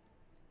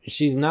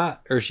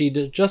not, or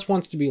just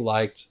wants to be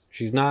liked.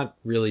 She's not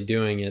really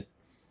doing it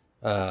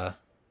the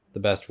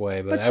best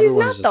way. But But she's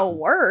everyone's not the just-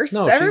 worst.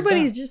 No, she's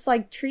Everybody's not. just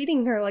like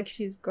treating her like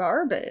she's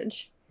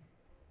garbage.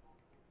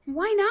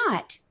 Why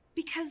not?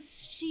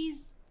 Because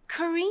she's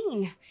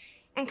Kareen.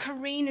 And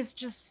Kareen is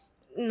just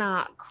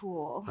not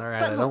cool. All right,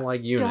 But I look, don't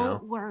like you don't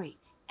now. worry.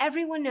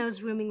 Everyone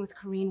knows rooming with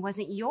Kareen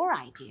wasn't your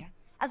idea.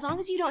 As long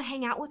as you don't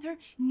hang out with her,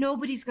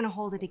 nobody's gonna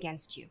hold it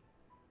against you.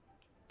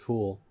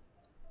 Cool.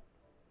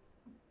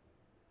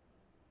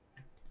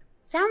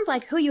 Sounds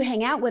like who you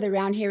hang out with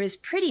around here is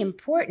pretty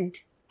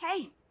important.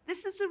 Hey,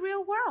 this is the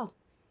real world.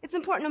 It's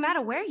important no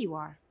matter where you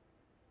are.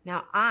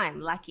 Now,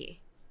 I'm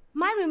lucky.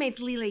 My roommate's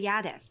Leela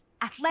Yadev,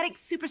 athletic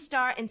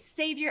superstar and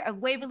savior of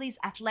Waverly's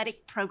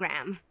athletic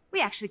program.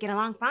 We actually get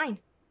along fine.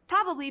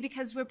 Probably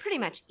because we're pretty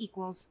much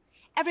equals.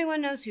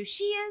 Everyone knows who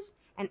she is,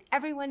 and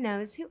everyone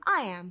knows who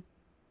I am.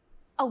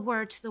 A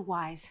word to the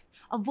wise.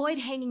 Avoid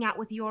hanging out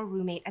with your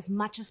roommate as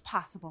much as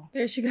possible.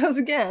 There she goes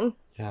again.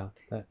 Yeah.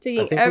 I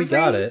Taking think we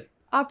got every- it.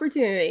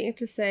 Opportunity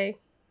to say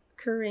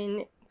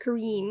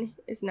Kareen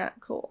is not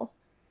cool.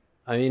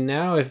 I mean,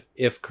 now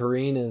if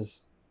Corrine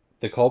is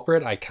the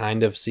culprit, I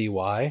kind of see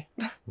why.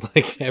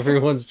 Like,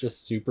 everyone's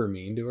just super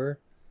mean to her.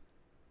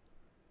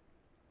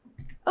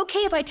 Okay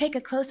if I take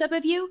a close-up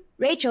of you?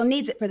 Rachel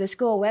needs it for the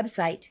school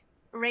website.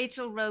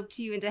 Rachel roped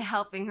you into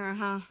helping her,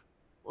 huh?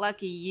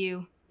 Lucky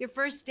you. Your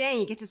first day,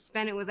 you get to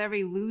spend it with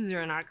every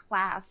loser in our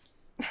class.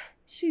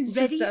 She's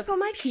Ready just a for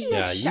my peach.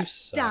 Yeah, close you up,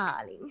 suck.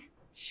 darling.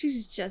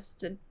 She's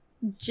just a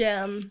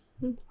gem.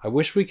 I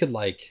wish we could,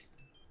 like,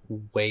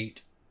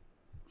 wait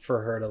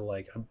for her to,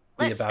 like, be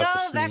Let's about go, to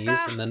sneeze,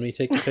 Becca. and then we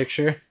take the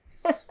picture.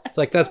 It's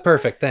like, that's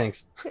perfect,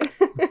 thanks.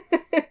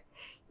 You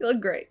look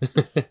great.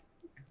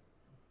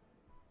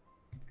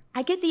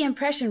 I get the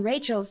impression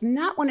Rachel's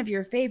not one of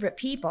your favorite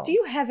people. Do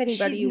you have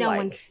anybody She's you no like?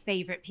 one's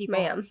favorite people.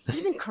 Ma'am.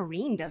 Even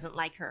Corrine doesn't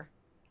like her.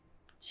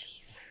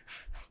 Jeez.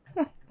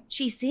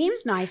 She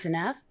seems nice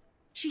enough.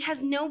 She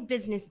has no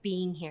business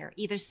being here,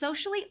 either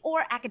socially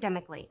or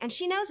academically, and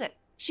she knows it.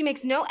 She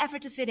makes no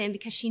effort to fit in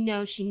because she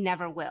knows she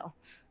never will.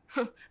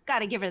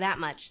 Gotta give her that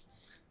much.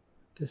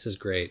 This is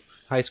great.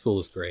 High school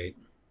is great.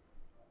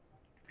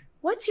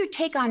 What's your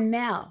take on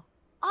Mel?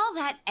 All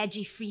that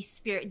edgy, free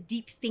spirit,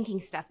 deep thinking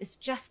stuff is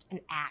just an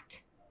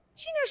act.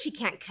 She knows she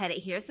can't cut it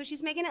here, so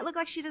she's making it look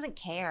like she doesn't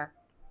care.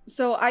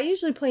 So I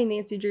usually play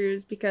Nancy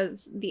Drews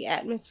because the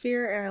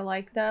atmosphere and I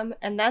like them,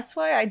 and that's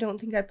why I don't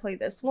think I play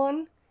this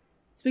one.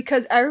 It's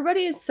because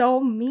everybody is so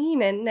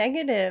mean and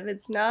negative.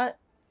 It's not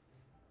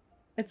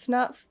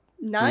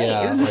nice.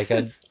 Yeah,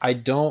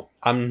 like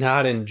I'm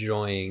not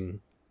enjoying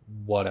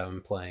what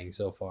I'm playing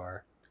so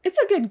far. It's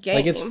a good game.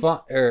 Like, it's fun,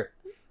 or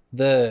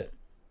the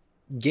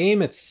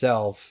game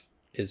itself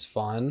is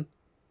fun,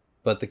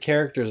 but the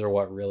characters are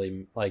what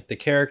really, like, the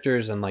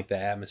characters and, like, the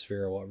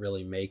atmosphere are what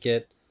really make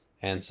it.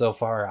 And so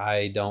far,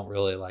 I don't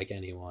really like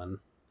anyone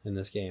in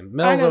this game.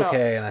 Mel's don't know.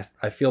 okay, and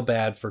I feel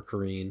bad for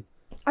Corrine.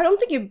 I don't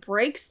think it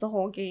breaks the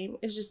whole game.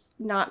 It's just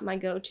not my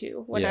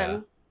go-to when Yeah.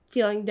 I'm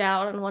feeling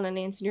down and want an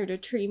Nancy Drew to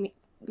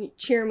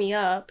cheer me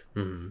up.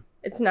 Mm-hmm.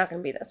 It's not going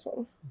to be this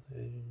one.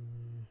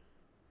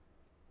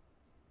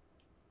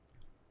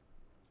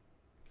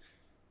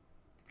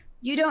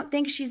 You don't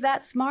think she's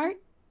that smart?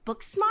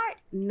 Book smart?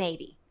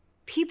 Maybe.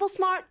 People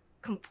smart?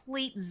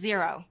 Complete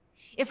zero.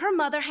 If her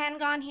mother hadn't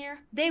gone here,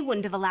 they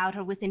wouldn't have allowed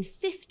her within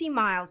 50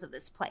 miles of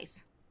this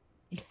place.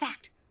 In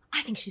fact,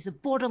 I think she's a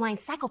borderline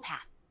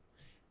psychopath.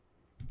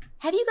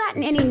 Have you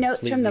gotten any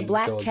notes from the Completely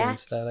Black go Cat?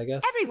 against that, I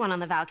guess. Everyone on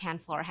the Valcan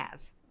floor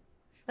has.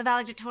 The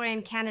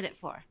valedictorian candidate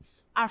floor.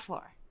 Our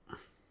floor.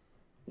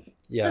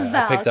 Yeah, The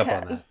I picked up on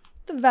Valcan. that.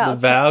 The Val.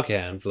 The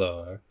Valcan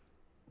floor.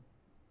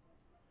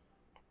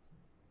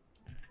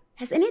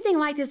 Has anything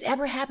like this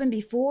ever happened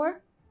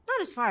before?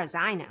 Not as far as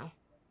I know.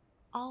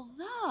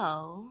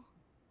 Although,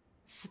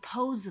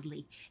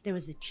 supposedly, there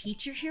was a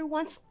teacher here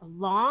once, a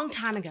long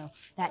time ago,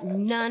 that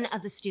none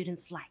of the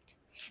students liked.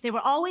 They were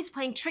always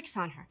playing tricks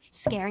on her,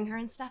 scaring her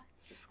and stuff,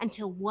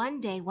 until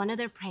one day one of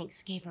their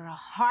pranks gave her a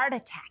heart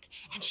attack,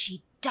 and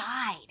she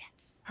died.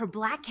 Her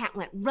black cat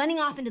went running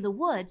off into the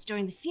woods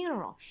during the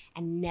funeral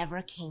and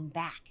never came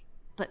back.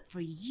 But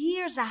for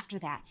years after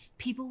that,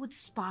 people would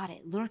spot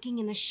it lurking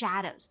in the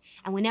shadows,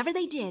 and whenever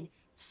they did,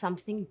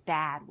 something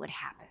bad would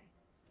happen.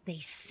 They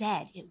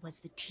said it was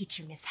the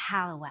teacher, Miss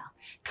Hallowell,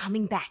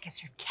 coming back as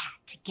her cat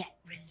to get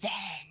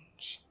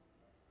revenge.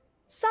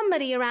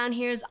 Somebody around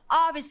here is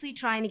obviously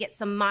trying to get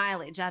some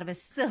mileage out of a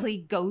silly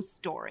ghost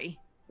story.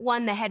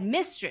 One the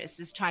headmistress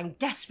is trying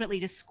desperately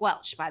to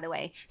squelch, by the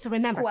way. So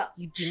remember, Squelch.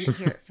 you didn't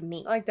hear it from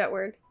me. I like that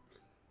word.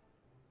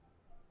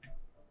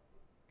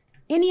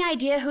 Any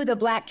idea who the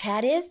Black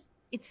Cat is?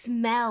 It's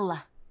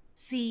Mel.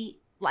 See,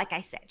 like I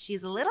said,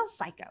 she's a little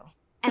psycho.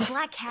 And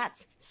Black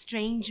Cat's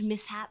strange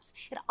mishaps,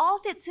 it all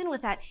fits in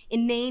with that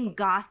inane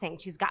goth thing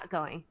she's got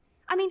going.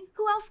 I mean,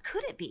 who else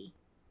could it be?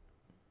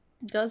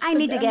 Does I the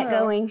need to get demo.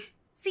 going.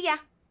 See ya.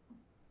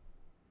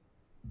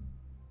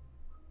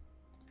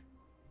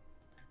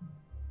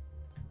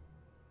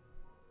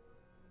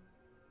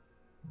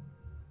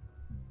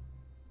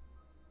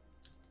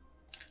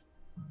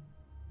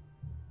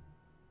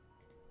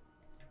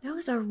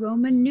 Those are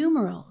Roman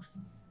numerals.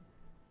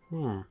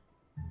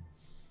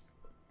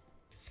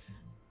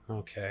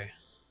 Okay.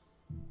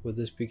 Would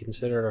this be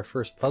considered our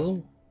first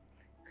puzzle?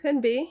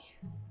 Could be.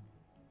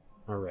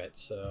 Alright,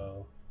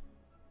 so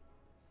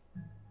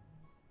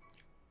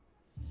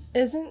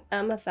Isn't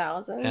M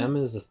 1,000? M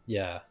is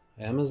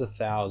M is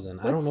 1,000.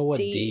 I don't What's know what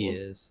D? D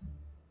is.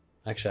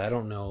 Actually, I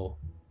don't know.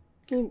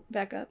 Can you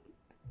back up?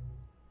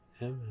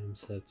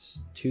 So that's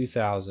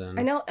 2,000.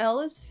 I know L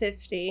is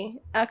 50,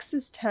 X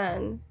is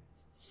 10,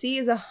 C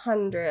is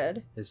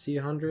 100. Is C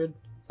 100?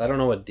 So I don't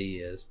know what D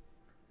is.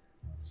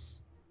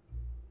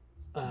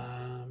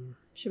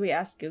 Should we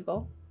ask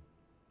Google?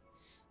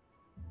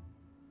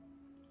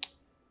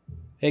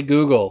 Hey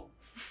Google,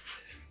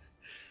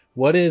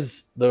 what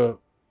is the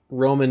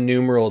Roman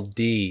numeral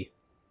D?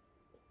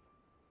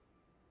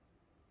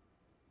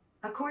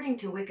 According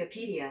to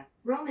Wikipedia,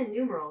 Roman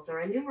numerals are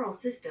a numeral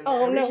system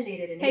Oh, that no.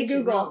 originated in Hey,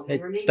 ancient Google. Rome Hey,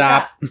 and remains.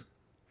 stop.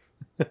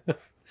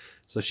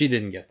 So she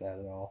didn't get that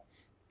at all.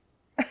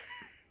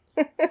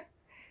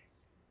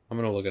 I'm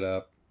gonna look it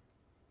up.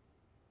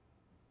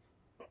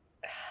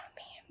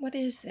 What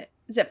is it?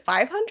 Is it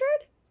 500?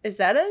 Is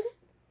that it?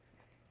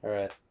 All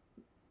right.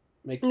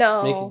 Make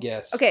a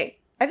guess. Okay,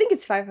 I think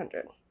it's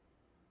 500.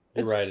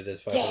 You're right. It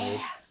is 500. Yeah.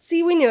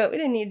 See, we knew it. We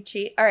didn't need to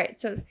cheat. All right,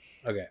 so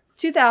Okay.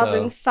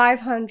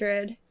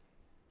 2,500.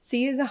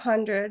 C is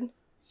 100.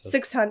 So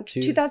 600.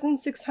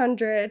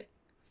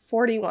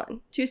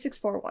 2,641.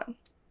 2641.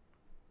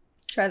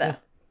 Try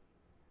that.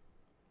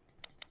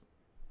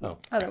 Oh.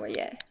 Other way,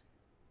 yeah.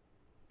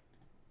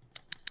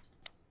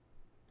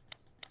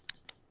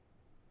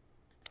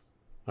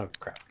 Oh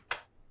crap!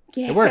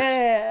 Yeah. It worked.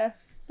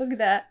 Look at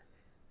that.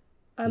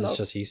 Is this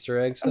just Easter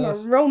egg I'm a stuff?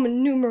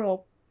 Roman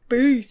numeral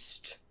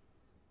beast.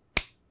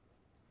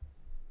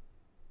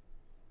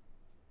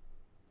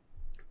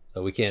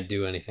 So we can't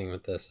do anything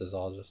with this. It's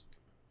all just.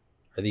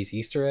 Are these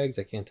Easter eggs?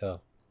 I can't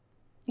tell.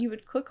 You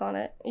would click on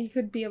it. You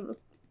could be able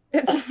to.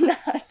 It's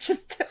not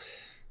just.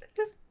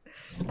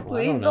 Well,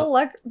 I don't Leave know.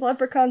 the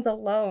leprechauns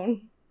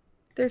alone.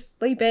 They're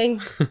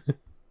sleeping.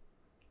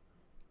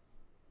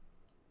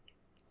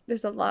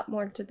 There's a lot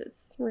more to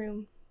this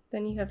room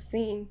than you have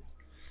seen.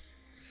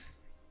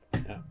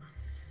 Yeah.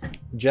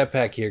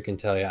 Jetpack here can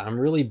tell you I'm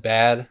really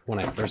bad when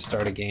I first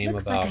start a game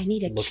Looks like about I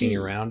need a looking key.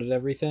 around at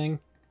everything.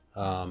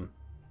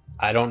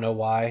 I don't know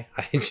why.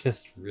 I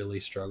just really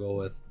struggle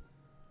with,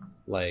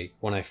 like,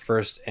 when I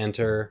first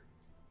enter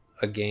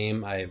a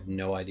game, I have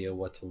no idea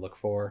what to look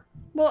for.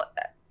 Well,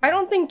 I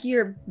don't think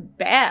you're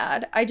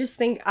bad. I just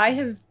think I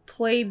have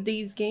played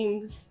these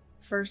games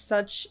for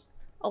such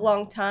a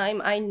long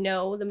time. I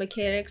know the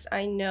mechanics.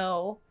 I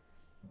know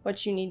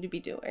what you need to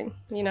be doing,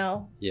 you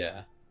know?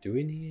 Yeah. Do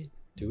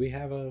we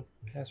have a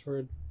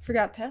password?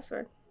 Forgot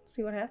password.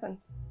 See what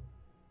happens.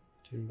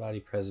 Student body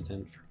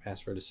president for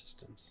password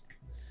assistance.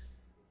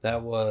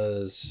 That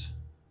was...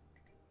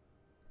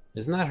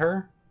 Isn't that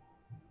her?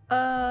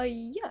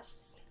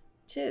 Yes.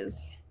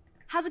 'Tis.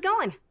 How's it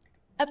going?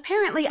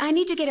 Apparently, I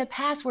need to get a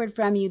password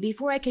from you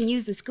before I can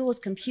use the school's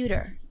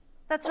computer.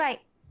 That's right.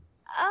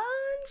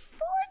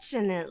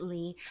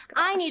 Unfortunately,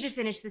 I need to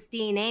finish this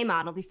DNA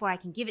model before I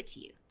can give it to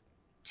you.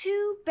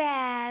 Too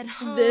bad,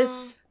 huh?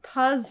 This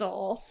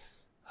puzzle.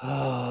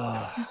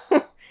 Oh,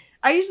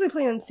 I usually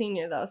play on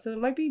senior though, so it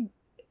might be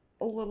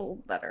a little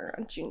better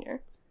on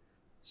junior.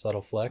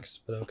 subtle flex,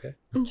 but okay.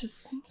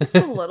 Just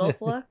a little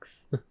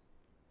flex.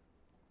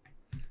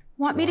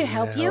 Want me to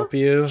help you? Help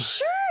you?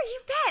 Sure, you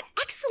bet.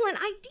 Excellent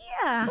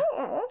idea.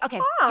 Oh, Okay,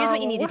 here's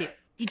what you need to do.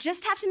 You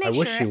just have to make I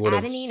wish sure she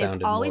would've adenine is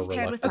sounded always more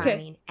paired with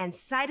reluctant. thymine and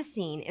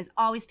cytosine is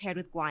always paired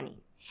with guanine.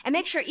 And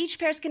make sure each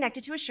pair is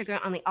connected to a sugar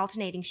on the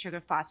alternating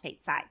sugar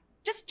phosphate side.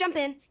 Just jump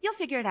in, you'll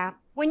figure it out.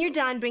 When you're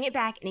done, bring it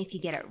back, and if you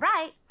get it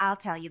right, I'll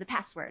tell you the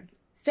password.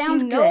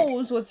 Sounds she good.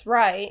 knows what's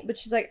right, but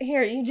she's like,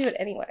 here, you do it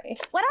anyway.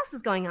 What else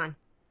is going on?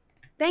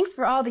 Thanks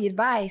for all the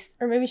advice.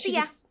 Or maybe See she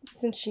ya. just,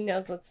 since she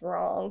knows what's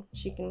wrong,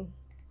 she can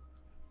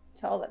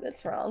tell that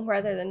it's wrong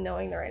rather than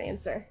knowing the right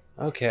answer.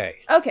 Okay.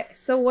 Okay,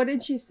 so what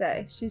did she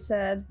say? She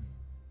said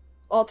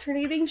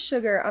alternating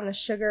sugar on the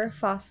sugar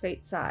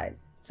phosphate side.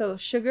 So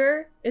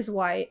sugar is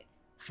white,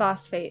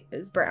 phosphate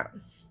is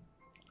brown.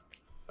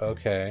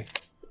 Okay.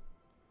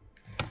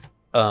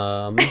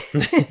 And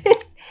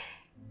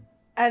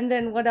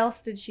then what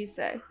else did she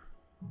say?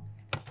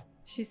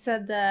 She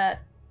said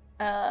that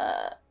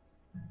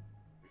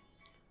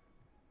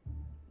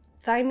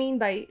thymine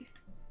by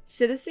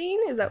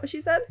cytosine, is that what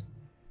she said?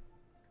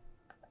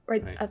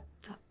 Right. Right.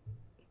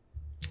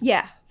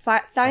 Yeah,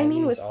 thymine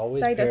Thymine with is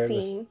always paired with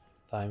cytosine.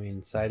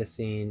 Thymine,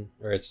 cytosine,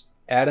 or it's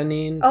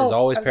adenine is Oh,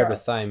 always I'm paired sorry.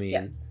 with thymine.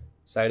 Yes.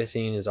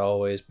 Cytosine is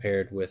always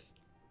paired with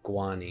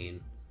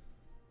guanine.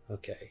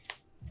 Okay.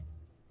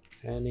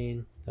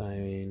 Adenine,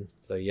 thymine.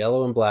 So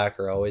yellow and black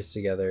are always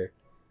together.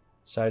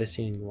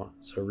 Cytosine and guanine.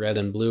 So red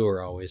and blue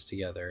are always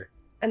together.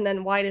 And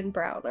then white and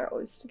brown are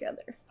always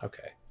together.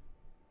 Okay.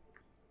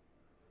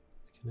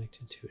 It's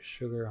connected to a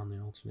sugar on the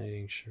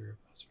alternating sugar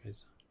phosphate.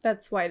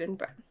 That's white and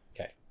brown.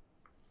 Okay.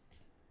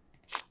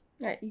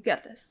 All right, you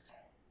got this.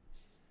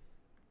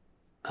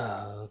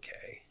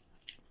 Okay.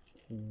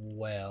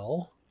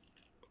 Well,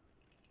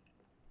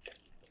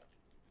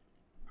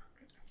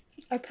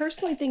 I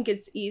personally think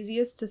it's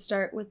easiest to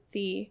start with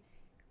the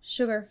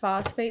sugar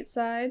phosphate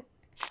side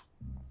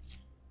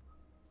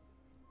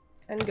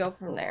and go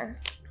from there.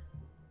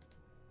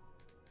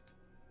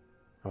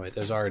 oh wait,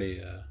 there's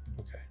already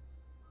okay.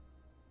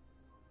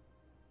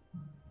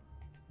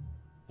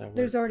 That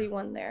There's worked. already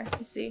one there,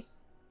 you see.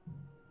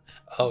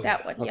 oh,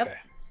 that yeah, one, yep. Okay.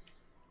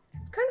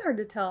 It's kind of hard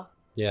to tell.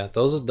 Yeah,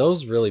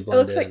 those really It blend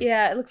looks in. like,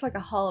 yeah, it looks like a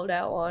hollowed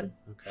out one.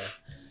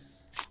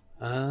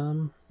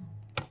 Okay.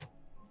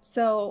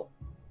 So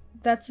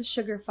that's the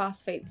sugar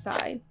phosphate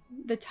side.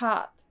 The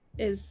top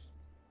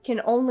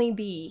can only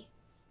be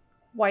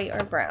white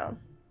or brown.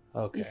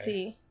 Okay. You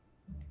see?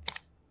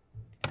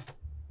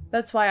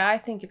 That's why I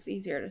think it's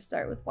easier to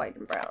start with white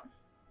and brown.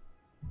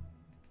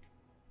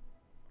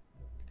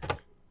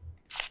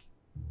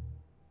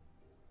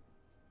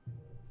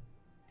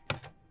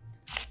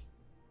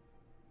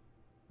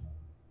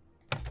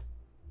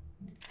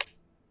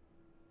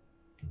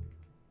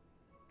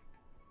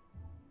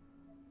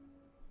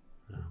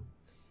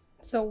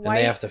 So And white.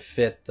 they have to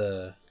fit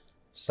the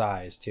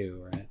size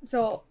too, right?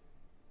 So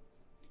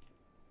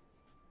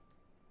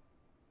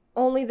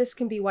only this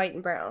can be white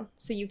and brown.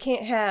 So you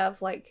can't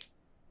have like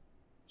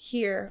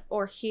here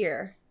or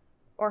here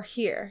or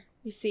here.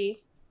 You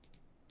see?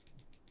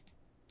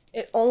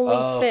 It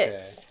only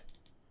fits.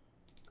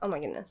 Oh my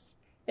goodness.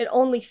 It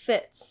only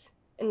fits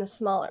in the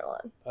smaller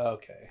one.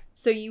 Okay.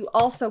 So you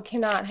also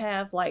cannot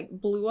have like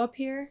blue up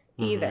here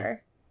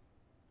either.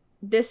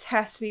 This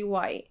has to be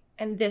white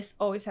and this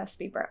always has to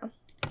be brown.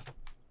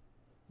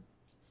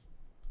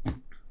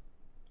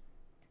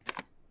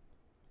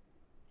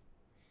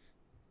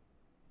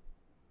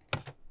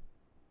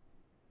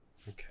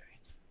 Okay.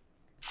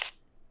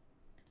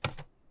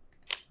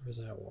 Where's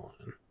that one?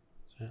 Is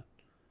that...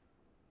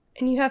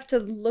 And you have to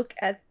look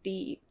at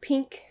the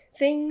pink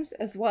things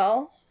as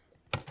well.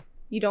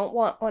 You don't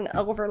want one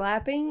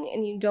overlapping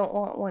and you don't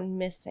want one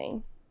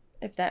missing,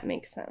 if that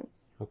makes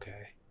sense.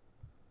 Okay.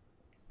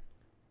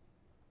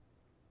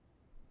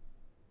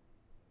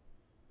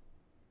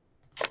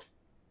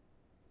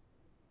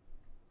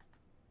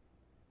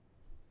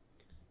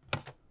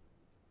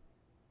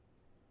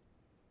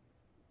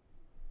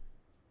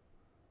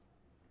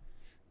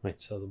 Wait,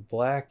 so the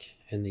black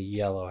and the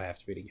yellow have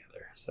to be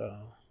together. So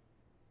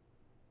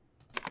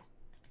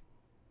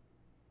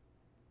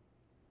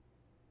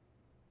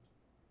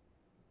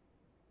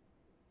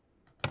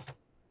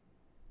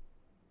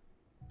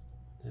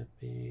that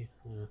be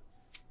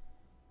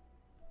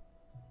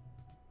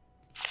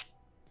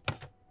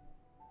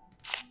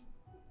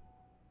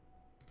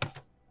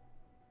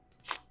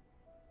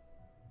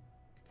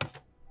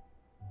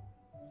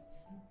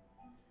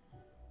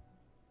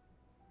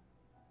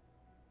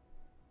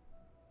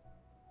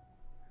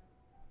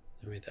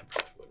that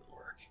probably wouldn't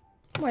work.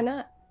 Why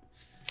not?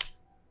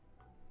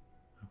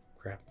 Oh,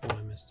 crap. Oh,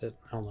 I missed it.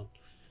 Hold on.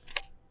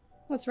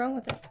 What's wrong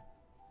with it?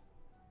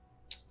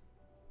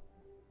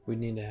 We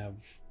need to have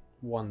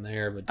one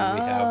there, but do we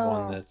have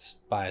one that's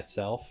by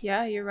itself?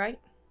 Yeah, you're right.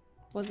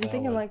 Wasn't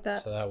thinking like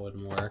that. So that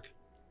wouldn't work.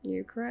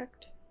 You're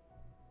correct.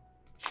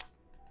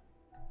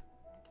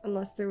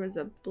 Unless there was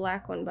a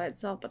black one by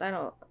itself, but I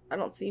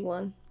don't see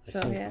one. So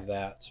I think yeah.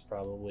 that's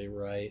probably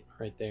right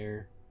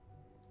there.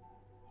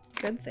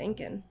 Good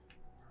thinking.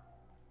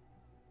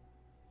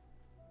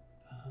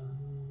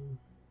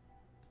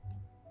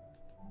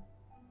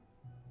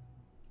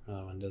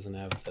 That one doesn't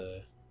have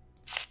the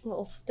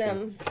Little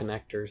stem.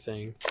 connector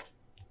thing.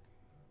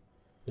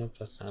 Nope,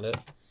 that's not it.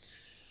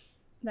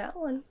 That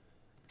one.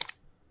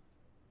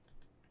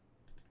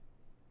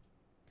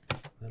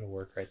 That'll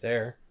work right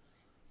there.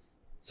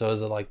 So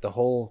is it like the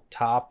whole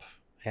top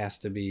has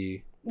to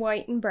be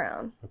White and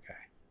brown. okay?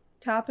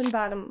 Top and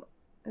bottom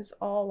is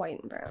all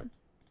white and brown.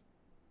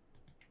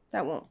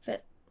 That won't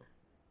fit.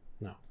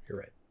 No, you're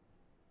right.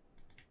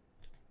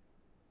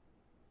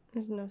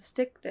 There's no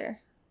stick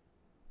there.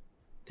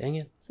 Dang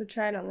it. So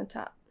try it on the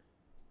top.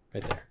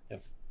 Right there.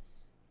 Yep.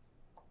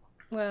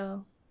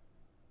 Well,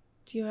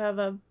 do you have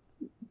a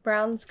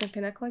brown that's gonna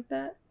connect like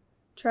that?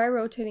 Try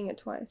rotating it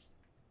twice.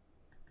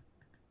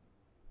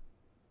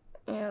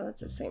 Yeah, that's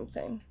the same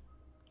thing.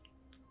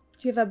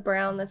 Do you have a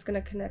brown that's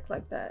gonna connect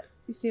like that?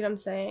 You see what I'm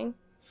saying?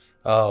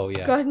 Oh,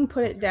 yeah. Go ahead and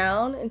put it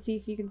down and see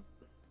if you can.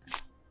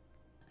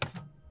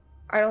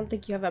 I don't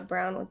think you have a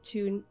brown with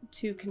two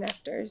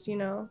connectors, you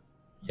know?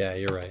 Yeah,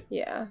 you're right.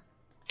 Yeah.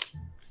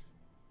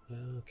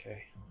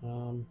 Okay.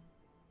 And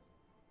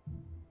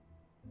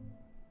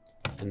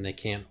they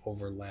can't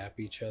overlap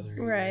each other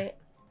either. Right.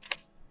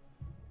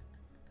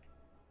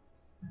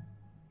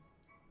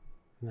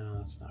 No,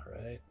 that's not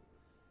right.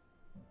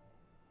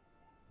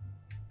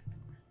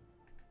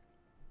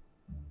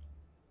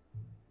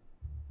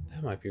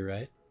 That might be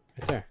right.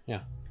 Right there,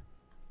 yeah.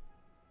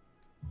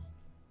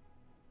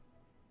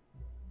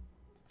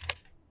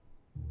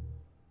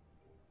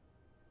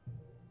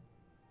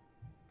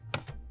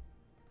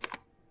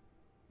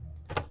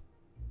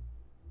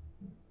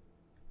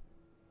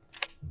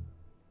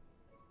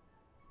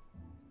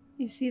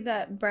 You see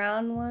that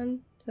brown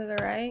one to the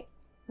right?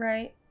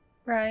 Right?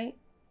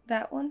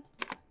 That one?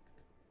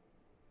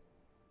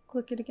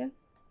 Click it again.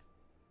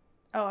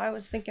 Oh, I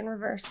was thinking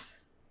reverse.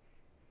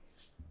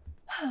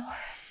 Oh.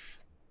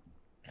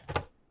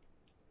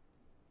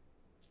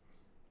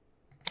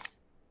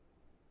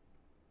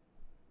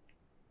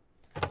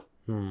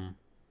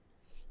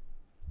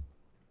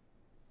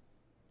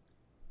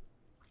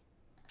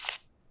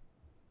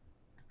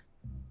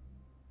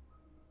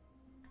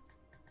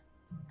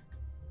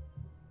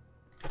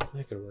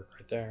 That could work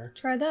right there.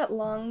 Try that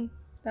one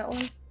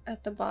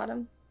at the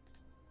bottom.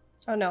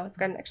 Oh no, it's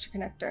got an extra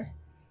connector.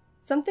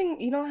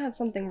 You don't have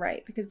something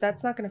right because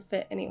that's not going to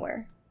fit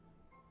anywhere.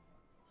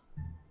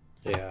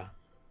 Yeah.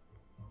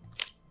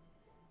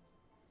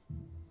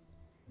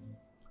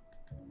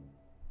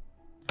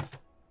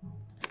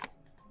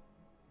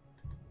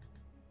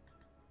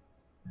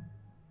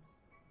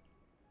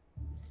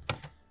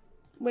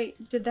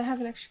 Wait, did that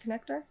have an extra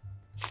connector?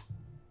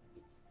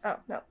 Oh,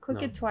 no. Click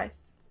No. it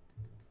twice.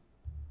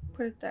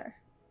 Put it there.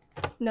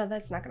 No,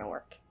 that's not going to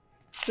work.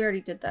 We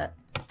already did that.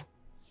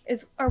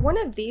 Are one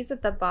of these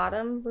at the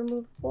bottom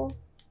removable?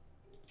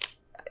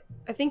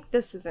 I think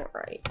this isn't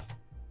right.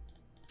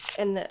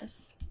 And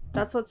this.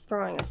 That's what's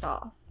throwing us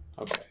off.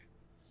 Okay.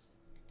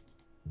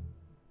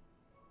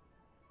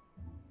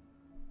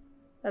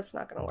 That's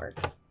not gonna work.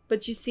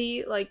 But you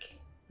see, like,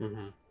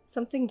 Mm-hmm.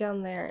 something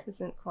down there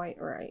isn't quite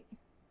right.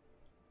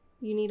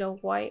 You need a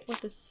white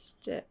with a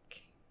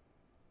stick.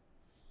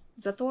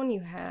 Is that the one you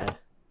had?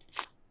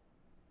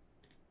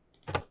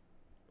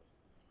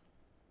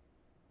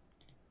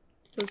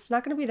 So it's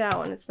not gonna be that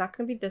one. It's not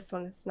gonna be this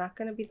one. It's not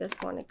gonna be this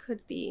one. It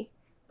could be.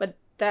 But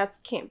that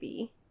can't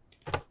be.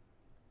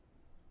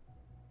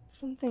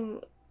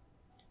 Something...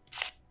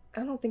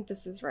 I don't think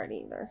this is right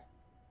either.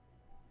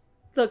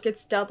 Look,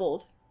 it's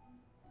doubled.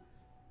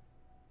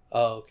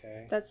 Oh,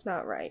 okay. That's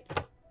not right.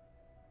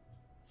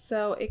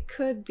 So it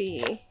could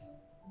be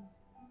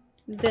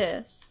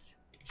this.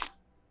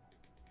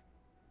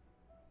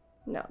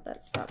 No,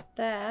 that's not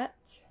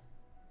that.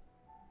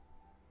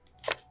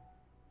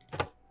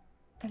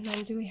 And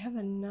then do we have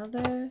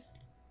another?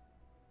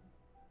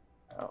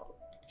 Oh,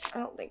 I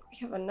don't think we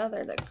have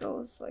another that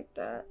goes like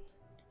that.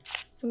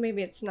 So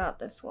maybe it's not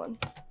this one.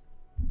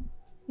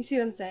 You see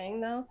what I'm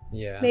saying though?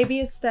 Yeah. Maybe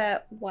it's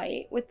that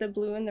white with the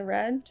blue and the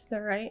red to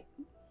the right.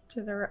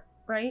 To the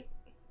right.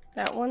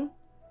 That one.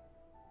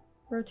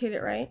 Rotate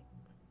it right.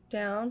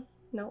 Down.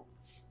 Nope.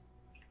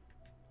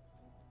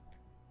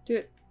 Do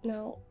it.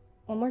 No.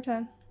 One more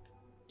time.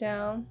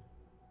 Down.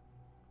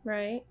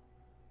 Right.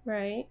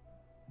 Right.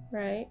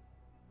 Right.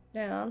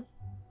 Down.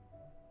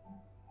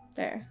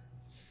 There.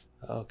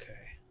 Okay.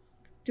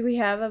 Do we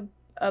have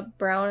a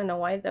brown and a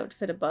white that would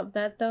fit above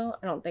that though?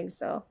 I don't think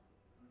so.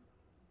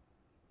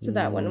 So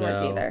that one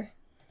wouldn't be No. there.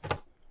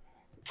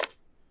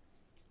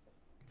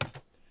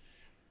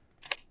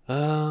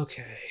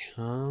 Okay.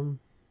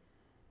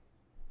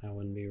 That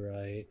wouldn't be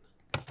right.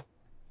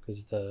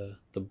 Because the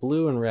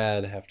blue and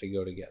red have to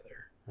go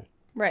together. Right.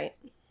 Right.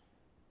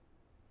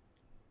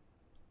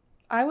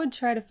 I would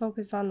try to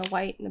focus on the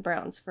white and the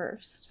browns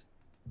first.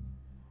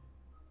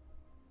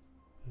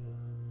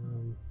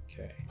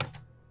 Okay.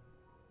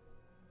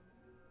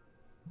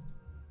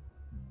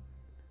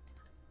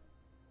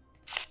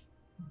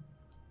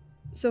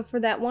 So for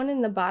that one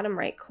in the bottom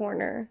right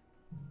corner,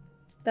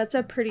 that's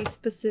a pretty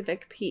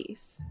specific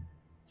piece.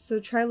 So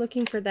try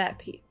looking for that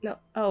piece. No,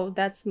 oh,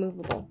 that's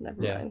movable.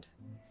 Never Yeah. mind.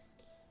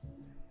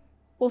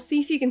 Well, see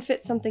if you can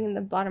fit something in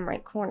the bottom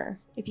right corner.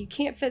 If you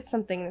can't fit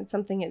something, then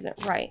something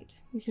isn't right.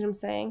 You see what I'm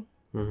saying?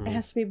 Mhm. It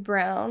has to be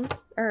brown,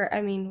 or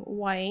I mean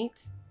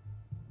white,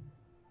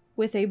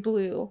 with a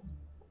blue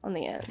on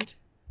the end.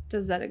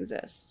 Does that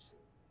exist?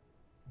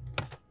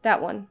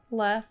 That one.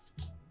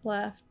 Left,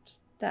 left,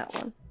 that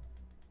one.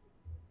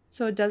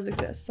 So it does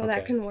exist. So that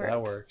Okay, can so work.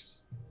 that works.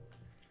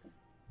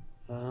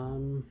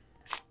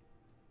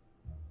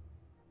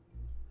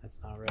 That's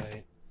not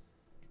right.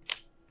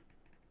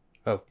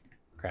 Oh,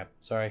 crap.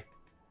 Sorry.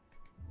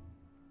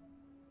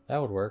 That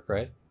would work,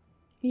 right?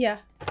 Yeah.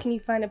 Can you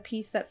find a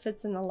piece that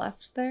fits in the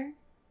left there?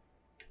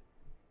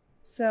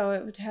 So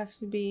it would have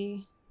to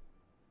be...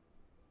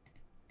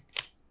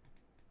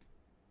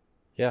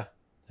 Yeah.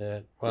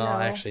 That. Well, No,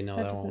 actually, no,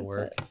 that won't doesn't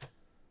work.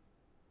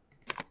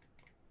 fit.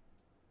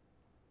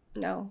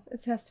 No,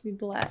 it has to be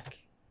black.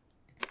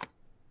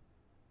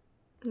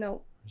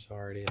 Nope. There's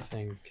already a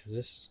thing. Because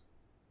this,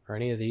 or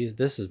any of these,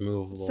 this is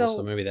movable,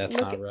 so maybe that's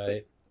look not at-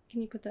 right.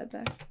 Can you put that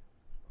back?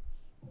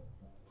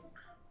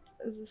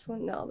 Is this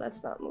one? No,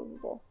 that's not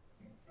movable.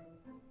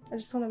 I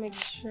just want to make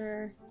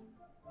sure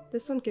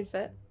this one can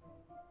fit.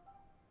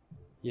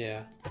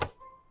 Yeah.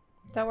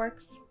 That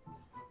works.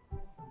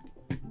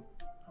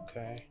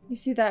 Okay. You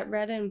see that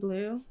red and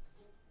blue?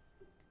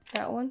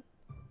 That one?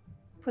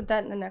 Put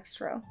that in the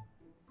next row.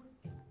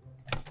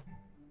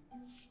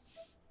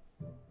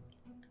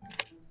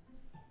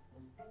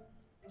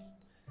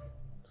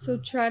 So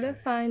try to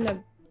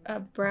find a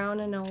brown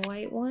and a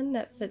white one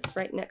that fits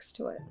right next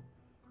to it.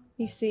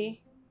 You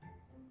see?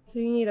 So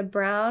you need a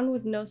brown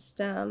with no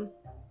stem.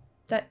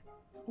 That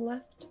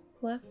left,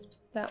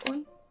 that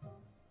one.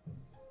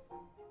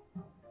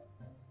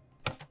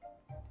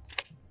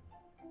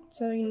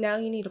 So now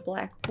you need a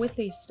black with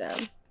a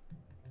stem.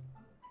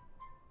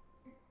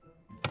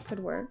 Could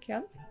work,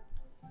 yep.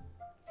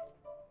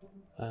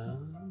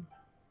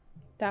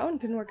 That one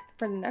can work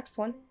for the next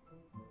one.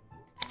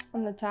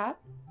 On the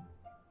top.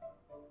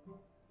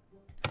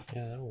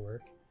 Yeah, that'll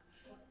work.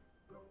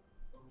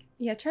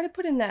 Yeah, try to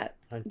put in that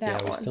Yeah,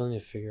 we one. still need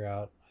to figure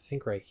out. I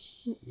think right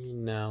here.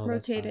 No,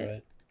 Rotate that's not it.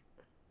 right.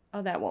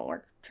 Oh, that won't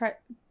work. Try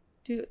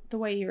do it the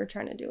way you were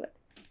trying to do it.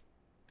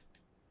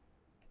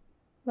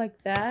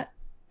 Like that.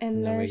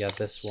 And then we there's... got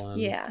this one.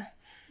 Yeah.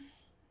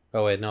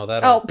 Oh wait, no,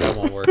 that Oh. that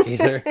won't work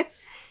either.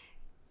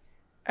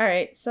 All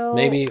right, so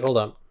Maybe hold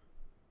on.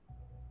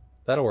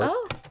 That'll work.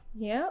 Oh,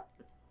 yep.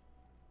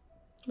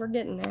 We're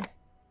getting there.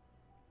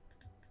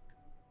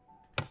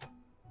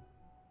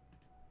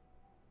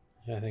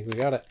 Yeah, I think we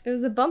got it. It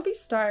was a bumpy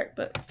start,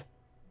 but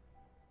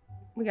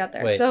we got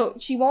there. Wait. So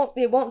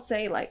it won't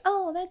say like,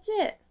 "Oh, that's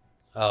it."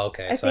 Oh,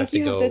 okay. I So I have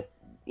think to you go. have to,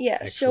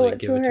 yeah, show actually it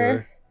give to it to her.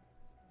 her?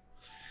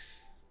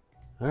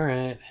 All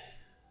right.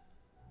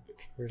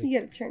 You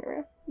gotta turn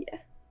around. Yeah.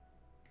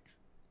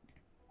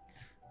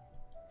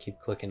 Keep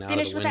clicking out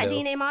Finished of the with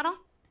window. that DNA model?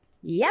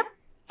 Yep.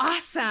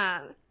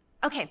 Awesome.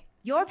 Okay,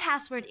 your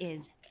password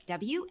is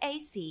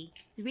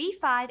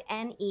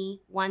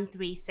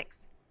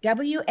WAC35NE136.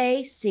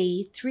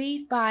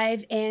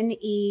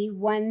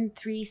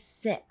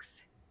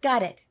 WAC35NE136.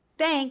 Got it.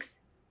 Thanks.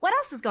 What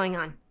else is going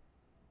on?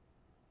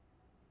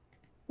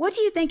 What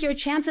do you think your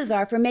chances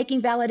are for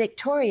making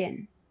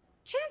valedictorian?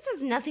 Chance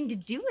has nothing to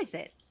do with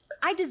it.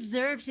 I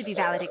deserve to be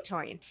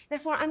valedictorian.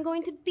 Therefore, I'm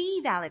going to be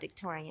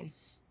valedictorian.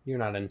 You're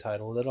not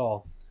entitled at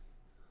all.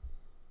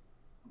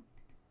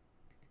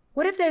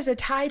 What if there's a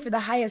tie for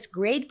the highest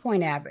grade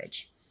point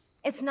average?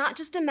 It's not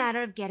just a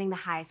matter of getting the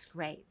highest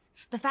grades.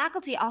 The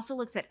faculty also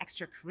looks at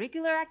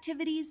extracurricular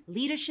activities,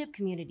 leadership,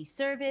 community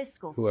service,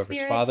 school Whoever's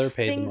spirit, father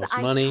paid the things most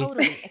I money.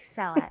 totally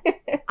excel at.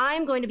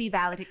 I'm going to be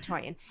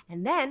valedictorian,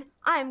 and then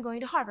I'm going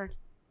to Harvard.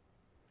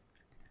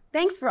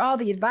 Thanks for all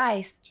the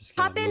advice. Just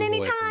gonna Pop in move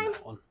away from anytime.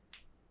 that one.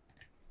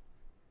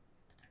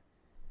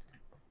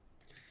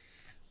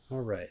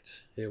 All right.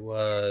 It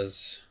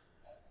was.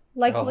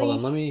 Likely. Oh,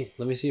 hold on.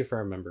 Let me see if I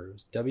remember. It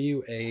was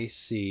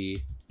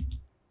WAC.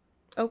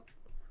 Oh.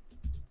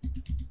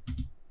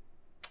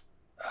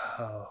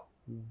 Oh.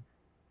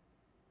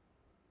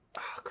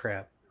 Oh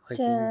crap! Like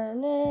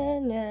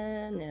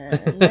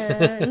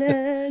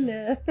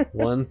Da-na-na-na-na-na.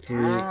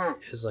 1-3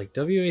 is like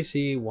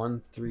WAC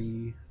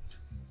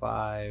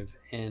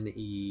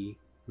 135NE.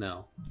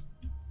 No.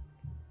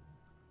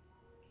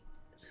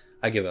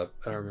 I give up.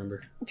 I don't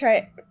remember.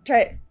 Try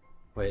it.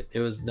 Wait, it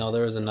was no.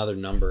 There was another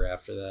number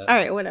after that. All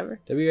right, whatever.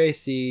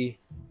 WAC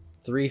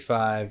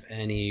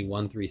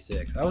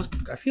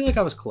 35NE136. I feel like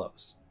I was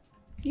close.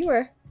 You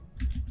were.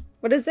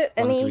 What is it?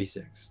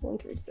 136.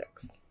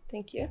 136.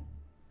 Thank you.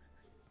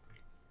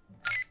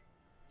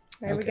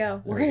 There we Okay,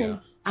 go. there We're we in. go.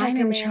 I'm Hacker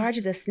in Man. charge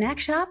of the snack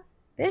shop?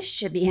 This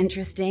should be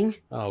interesting.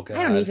 Oh god.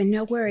 I don't even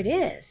know where it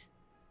is.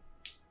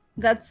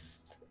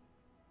 That's.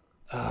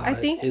 I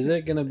think- Is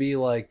it gonna be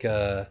like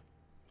in?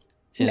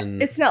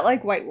 It's not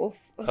like White Wolf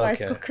of High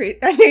Okay. School Creek.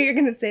 I knew you were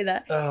gonna say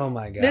that. Oh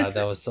my god, This-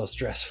 that was so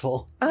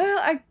stressful.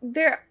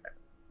 They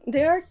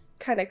are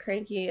kind of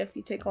cranky if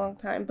you take a long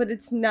time, but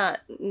it's not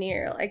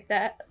near like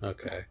that.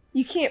 Okay.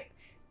 You can't.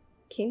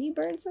 Can you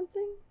burn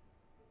something?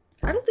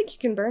 I don't think you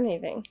can burn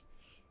anything.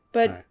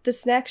 But Alright. the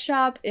snack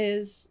shop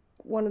is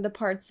one of the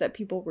parts that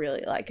people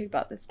really like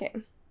about this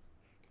game.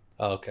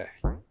 Okay.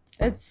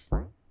 It's.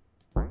 I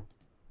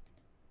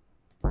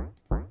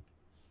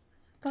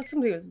thought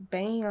somebody was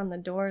banging on the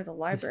door of the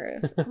library. I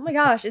was like, oh my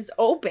gosh, it's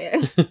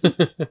open.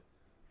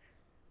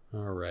 All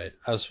right.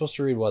 I was supposed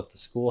to read what, the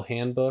school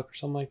handbook or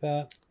something like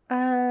that. I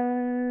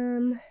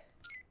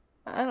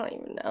don't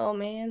even know,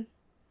 man.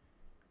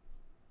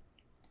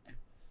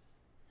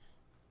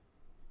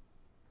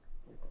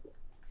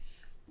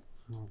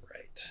 All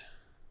right.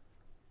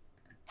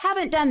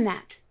 Haven't done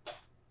that.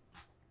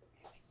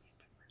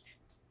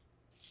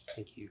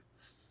 Thank you.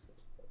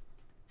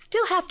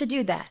 Still have to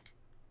do that.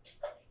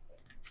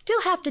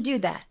 Still have to do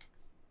that.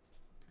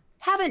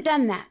 Haven't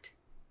done that.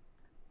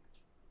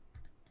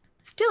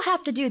 Still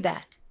have to do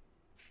that.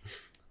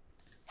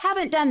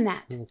 Haven't done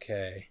that.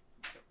 Okay.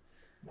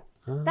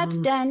 That's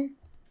done.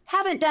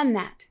 Haven't done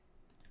that.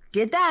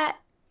 Did that.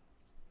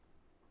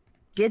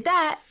 Did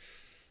that.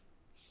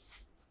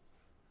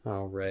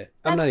 All right.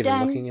 I'm That's not even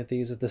done. looking at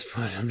these at this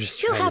point. I'm just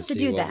Still trying have to to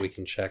see do what that. we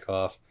can check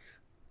off.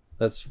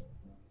 That's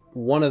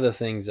one of the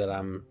things that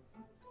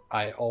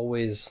I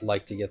always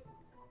like to get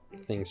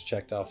things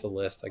checked off the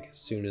list like as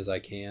soon as I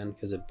can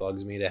because it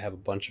bugs me to have a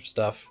bunch of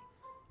stuff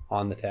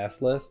on the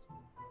task list.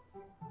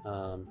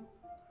 All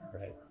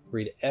right.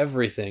 Read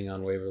everything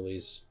on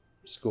Waverly's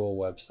school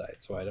website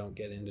so I don't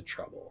get into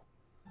trouble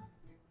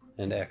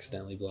and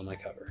accidentally blow my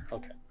cover.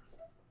 Okay.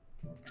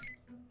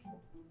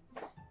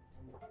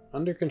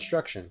 Under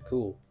construction.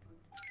 Cool.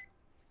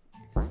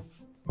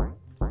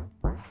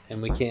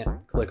 And we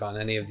can't click on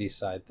any of these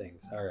side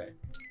things. All right.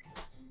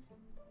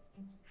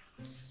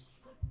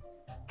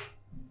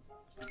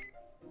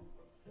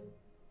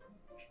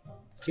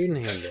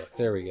 Student handbook.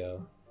 There we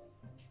go.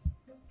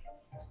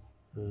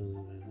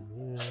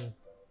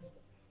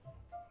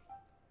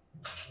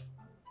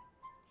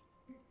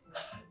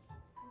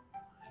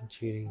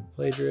 Cheating,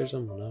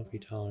 plagiarism will not be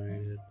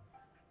tolerated.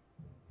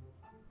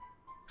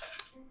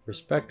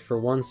 Respect for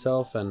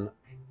oneself and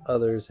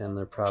others and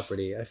their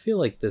property. I feel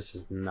like this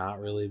is not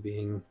really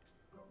being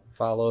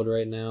followed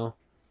right now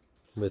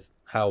with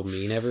how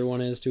mean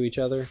everyone is to each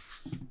other.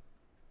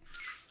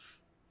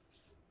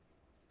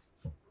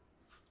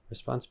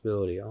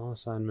 Responsibility. All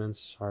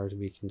assignments are to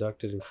be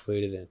conducted and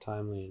completed in a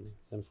timely and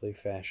exemplary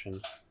fashion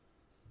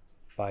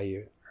by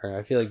you. Or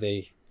I feel like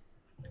they...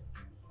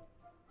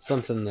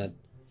 Something that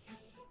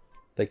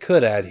they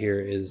could add here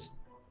is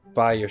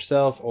by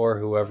yourself or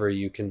whoever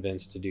you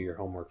convince to do your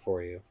homework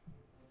for you.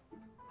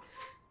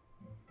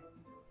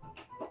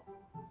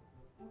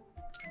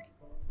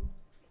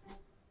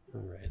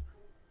 All right.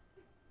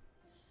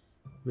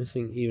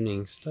 Missing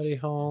evening study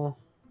hall.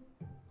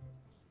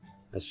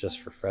 That's just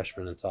for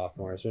freshmen and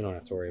sophomores. We don't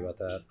have to worry about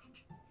that.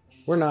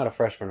 We're not a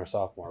freshman or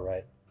sophomore,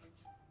 right?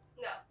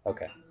 No.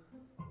 Okay.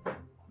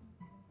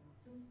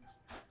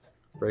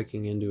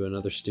 Breaking into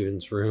another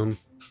student's room.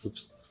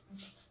 Oops.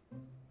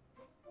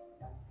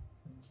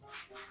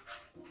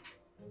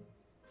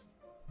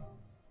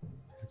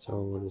 So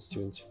what do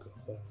students who go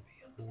above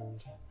and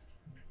beyond?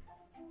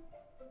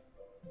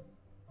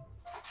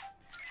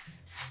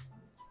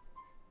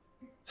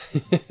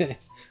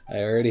 I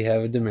already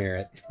have a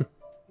demerit.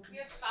 We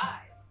have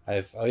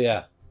 5. Oh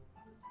yeah.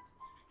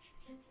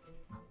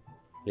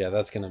 Yeah,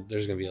 there's gonna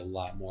be a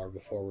lot more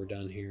before we're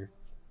done here.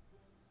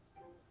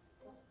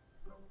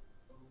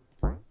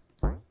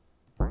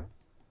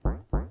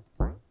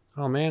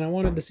 Oh man, I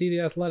wanted to see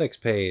the athletics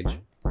page.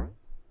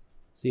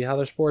 See how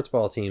their sports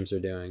ball teams are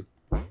doing.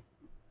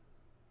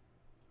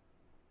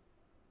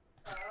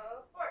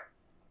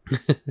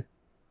 Sports.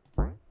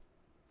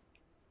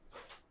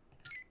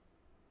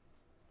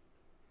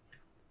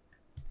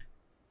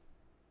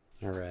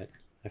 Alright.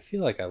 I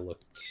feel like I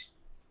looked...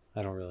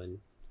 I don't really...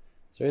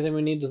 Is there anything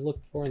we need to look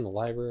for in the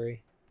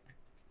library?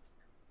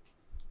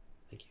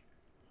 Thank you.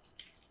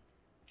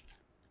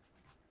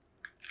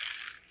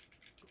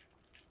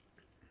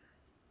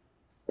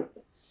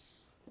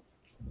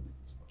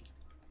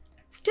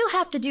 Still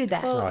have to do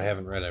that. Well, Oh, I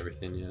haven't read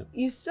everything yet.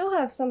 You still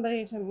have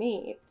somebody to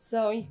meet,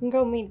 so you can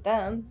go meet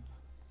them.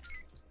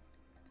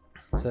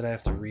 Said I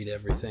have to read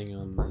everything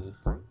on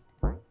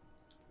the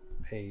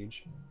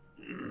page.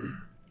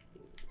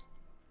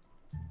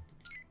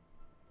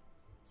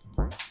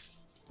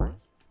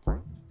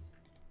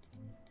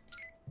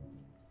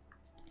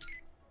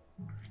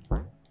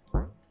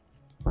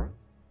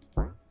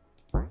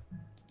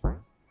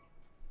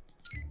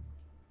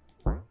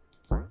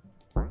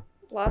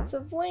 Lots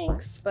of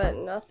links, but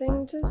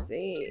nothing to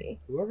see.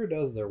 Whoever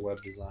does their web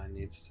design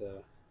needs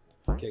to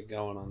get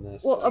going on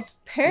this. Well, 'cause-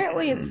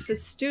 apparently it's the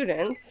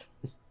students.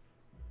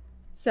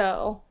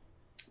 So,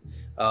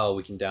 Oh,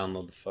 we can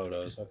download the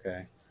photos.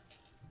 Okay.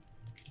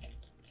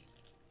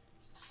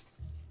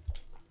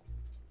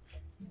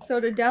 so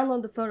to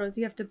download the photos,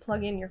 you have to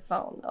plug in your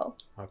phone, though.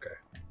 Okay.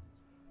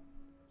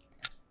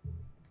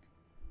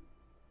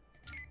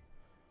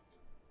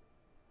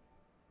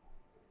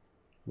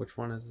 Which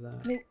one is that?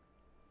 I think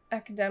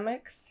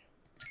academics,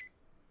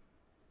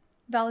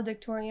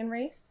 valedictorian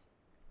race,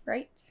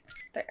 right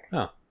there.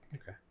 Oh,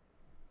 okay.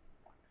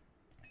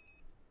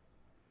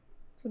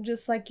 So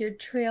just like your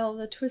Trail of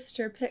the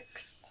Twister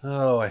pics,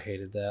 Oh, I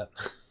hated that.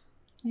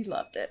 you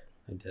loved it.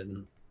 I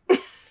didn't.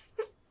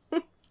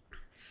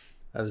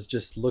 I was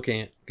just looking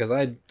at, because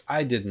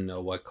I didn't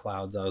know what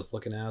clouds I was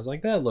looking at. I was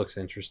like, that looks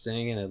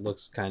interesting and it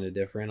looks kind of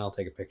different. I'll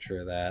take a picture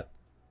of that.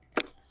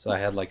 So I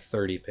had like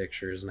 30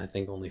 pictures and I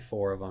think only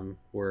 4 of them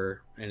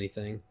were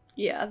anything.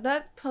 Yeah,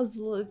 that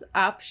puzzle is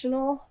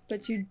optional,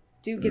 but you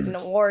do get an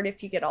award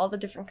if you get all the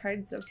different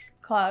kinds of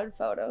cloud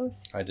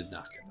photos. I did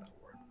not get that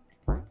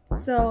award.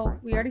 So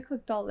we already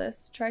clicked all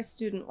this. Try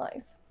student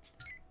life.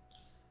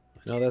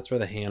 I know that's where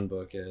the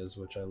handbook is,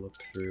 which I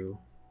looked through.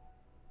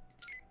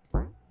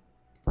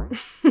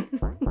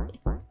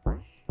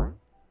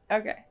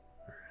 Okay.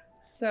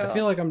 So I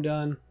feel like I'm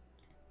done.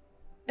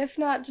 if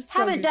not, just go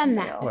Haven't do done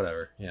something that. else.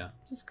 Whatever, yeah.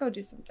 Just go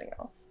do something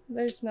else.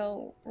 There's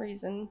no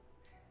reason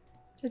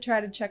to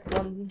try to check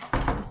one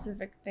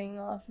specific thing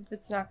off if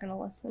it's not going to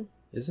listen.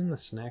 Isn't the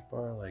snack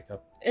bar like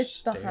up?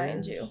 It's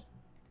behind you.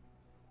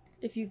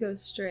 If you go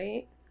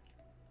straight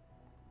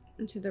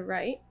and to the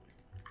right,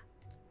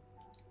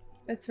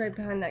 it's right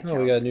behind that Oh,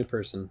 counter. we got a new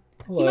person.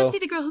 Hello. You must be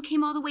the girl who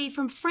came all the way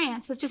from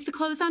France with just the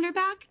clothes on her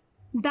back?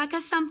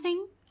 Becca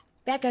something?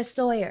 Becca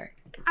Sawyer.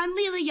 I'm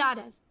Leela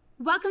Yadav.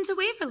 Welcome to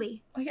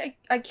Waverly.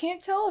 I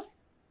can't tell if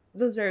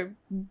those are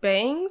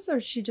bangs or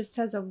she just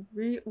has a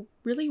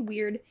really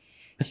weird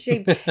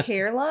shaped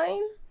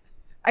hairline.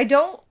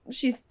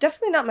 She's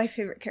definitely not my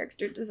favorite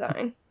character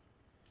design.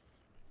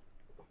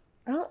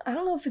 I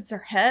don't know if it's her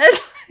head.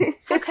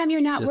 How come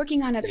you're not Just-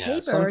 working on a yeah, paper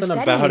or something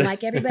studying about it.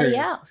 like everybody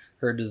else?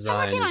 Her I'm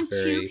design working on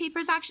is 2 very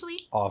papers actually,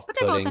 but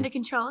off-putting. they're both under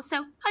control,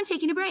 so I'm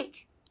taking a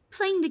break.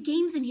 Playing the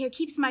games in here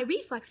keeps my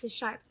reflexes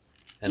sharp.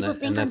 And, People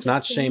think I'm that's just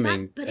not saying that,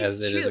 shaming, but as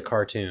it's it is a true.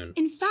 cartoon.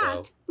 In so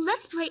fact,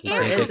 let's play we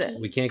Where can't is air. it?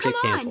 we can't Come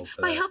get on, canceled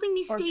for by that. helping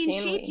me Or stay in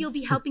can shape, we? you'll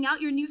be helping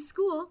out your new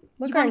school.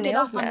 Look, you our want to get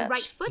nails off on the match.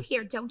 right foot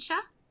here, don't ya?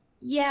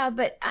 Yeah,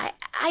 but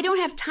I don't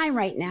have time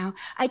right now.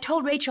 I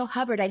told Rachel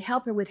Hubbard I'd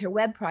help her with her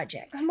web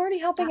project. I'm already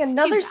helping That's too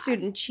another bad.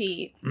 student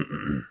cheat.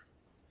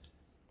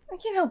 I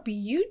can't help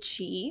you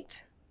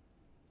cheat.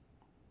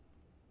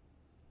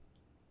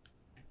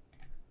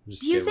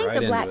 Just Do you get think right the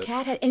into black it.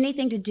 cat had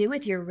anything to do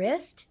with your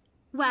wrist?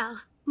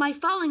 Well, my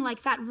falling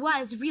like that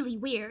was really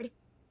weird.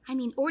 I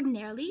mean,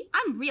 ordinarily,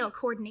 I'm real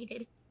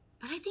coordinated.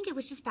 But I think it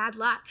was just bad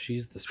luck.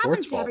 She's the Happens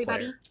sports to ball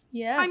everybody. player.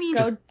 Yes, I mean,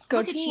 go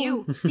Look team. at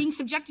you, being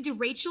subjected to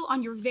Rachel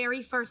on your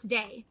very first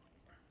day.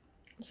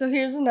 So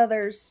here's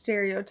another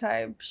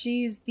stereotype.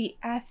 She's the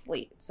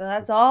athlete. So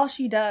that's all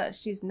she does.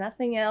 She's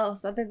nothing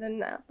else other than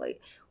an athlete.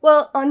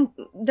 Well,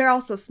 they're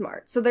also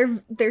smart. So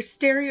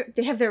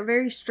they have their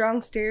very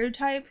strong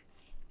stereotype,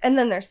 and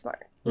then they're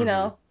smart. You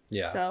know,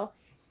 Yeah. So.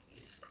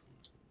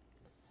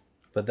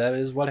 But that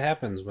is what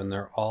happens when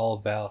they're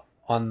all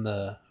on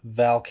the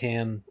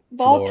Valkan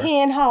floor.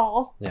 Vulcan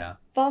Hall. Yeah.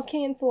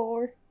 Vulcan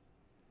floor.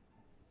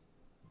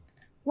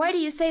 Why do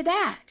you say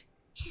that?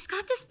 She's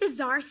got this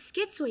bizarre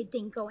schizoid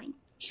thing going.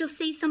 She'll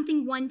say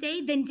something one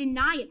day, then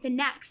deny it the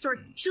next, or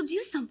she'll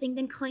do something,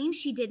 then claim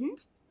she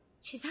didn't.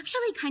 She's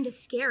actually kind of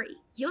scary.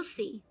 You'll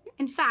see.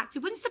 In fact, it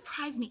wouldn't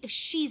surprise me if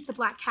she's the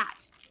Black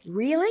Cat.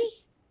 Really?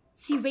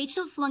 See,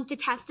 Rachel flunked a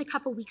test a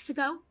couple weeks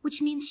ago,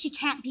 which means she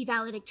can't be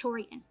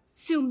valedictorian.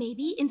 So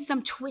maybe, in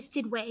some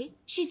twisted way,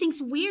 she thinks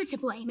we're to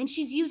blame and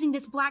she's using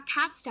this Black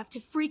Cat stuff to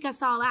freak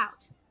us all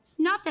out.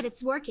 Not that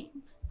it's working.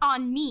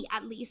 On me,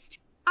 at least.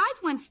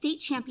 I've won state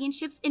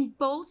championships in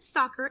both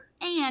soccer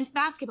and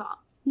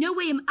basketball. No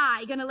way am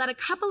I gonna let a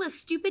couple of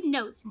stupid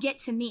notes get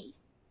to me.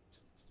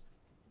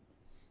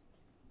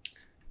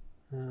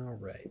 All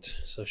right.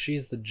 So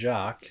she's the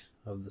jock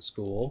of the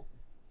school.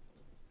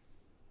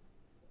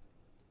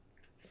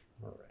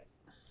 All right.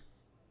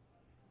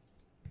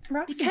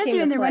 Roxy Because came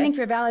you're in to the play. running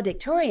for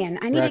valedictorian,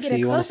 I need Roxy, to get a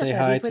you wanna close-up say of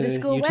hi you for the to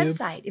school YouTube?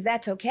 website, if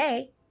that's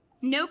okay.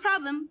 No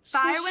problem.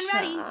 Fire when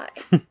ready.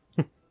 Shy.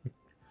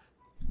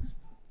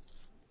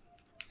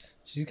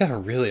 She's got a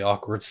really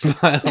awkward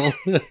smile.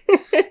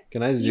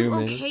 Can I You zoom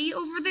in? okay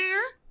over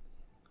there?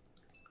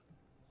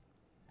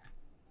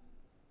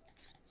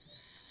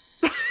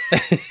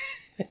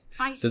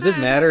 I Does it said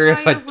matter if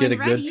I fire get a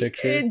when good ready.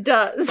 picture? It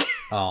does.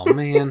 Oh,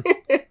 man. All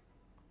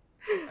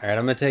right,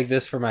 I'm going to take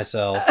this for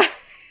myself.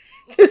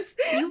 This,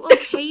 You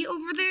okay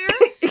over there?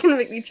 you're gonna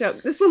make me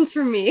choke. This one's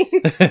for me.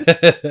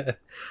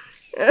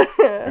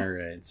 All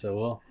right, so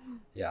we'll...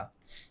 Yeah.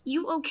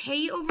 You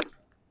okay over?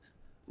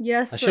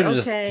 Yes, I should have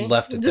okay. just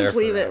left it Just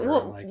there leave it. forever.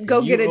 We'll Like, go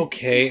are you get a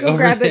okay go over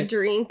grab there? a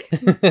drink.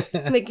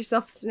 Make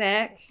yourself a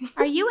snack.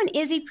 Are you and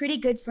Izzy pretty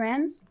good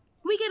friends?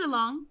 We get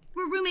along.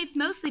 We're roommates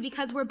mostly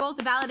because we're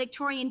both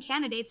valedictorian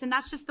candidates, and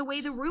that's just the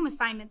way the room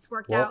assignments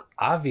worked Well, out.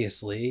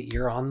 obviously,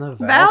 you're on the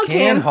Valkan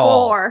Valkan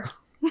Hall. floor.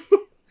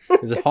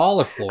 Is it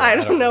hall or floor? I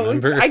don't know.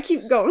 Remember. I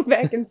keep going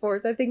back and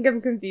forth. I think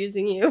I'm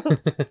confusing you.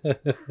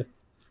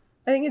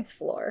 I think it's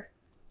floor.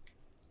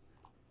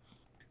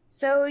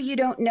 So you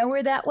don't know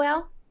her that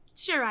well?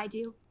 Sure I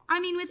do. I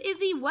mean, with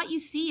Izzy, what you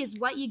see is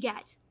what you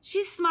get.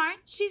 She's smart,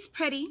 she's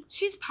pretty,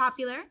 she's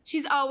popular,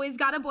 she's always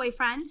got a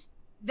boyfriend.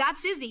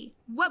 That's Izzy.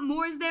 What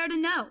more is there to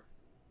know?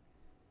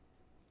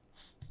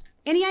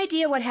 Any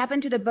idea what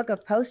happened to the book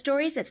of post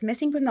stories that's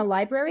missing from the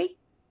library?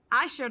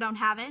 I sure don't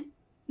have it.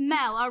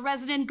 Mel, our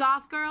resident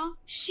goth girl,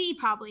 she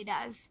probably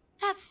does.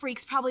 That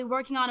freak's probably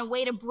working on a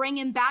way to bring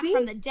him back See?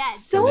 from the dead.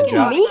 So and the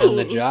jock, mean. And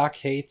the jock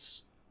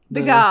hates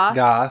The goth.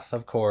 Goth,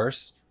 of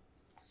course.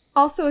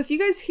 Also, if you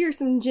guys hear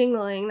some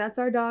jingling, that's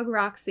our dog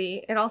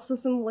Roxy, and also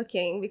some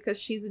licking because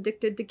she's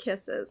addicted to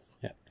kisses.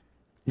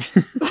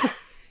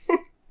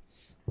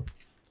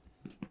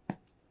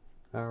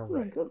 All You're a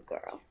right. good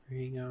girl. Here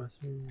you go.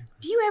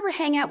 Do you ever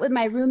hang out with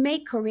my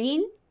roommate,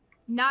 Corrine?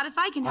 Not if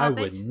I can I help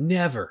would it.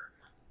 never.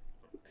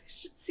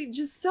 See,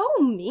 just so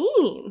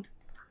mean.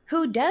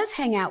 Who does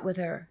hang out with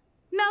her?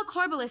 Mel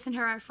Corbelis and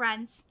her are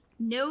friends.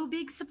 No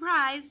big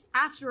surprise.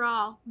 After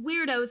all,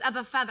 weirdos of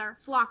a feather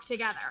flock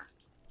together.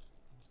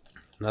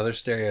 Another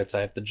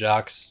stereotype. The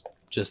jocks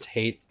just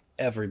hate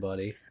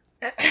everybody.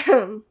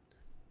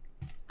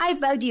 I've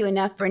bugged you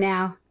enough for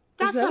now.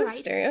 That's that a all right.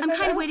 stereotype? I'm I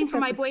kind don't of waiting think for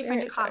my that's a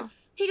boyfriend to call. stereotype.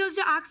 He goes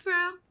to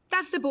Oxborough.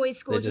 That's the boys'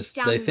 school They just just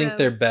down they the think road.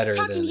 they're better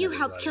Talking than to you everybody.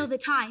 helped kill the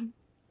time.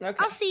 Okay.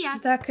 I'll see ya.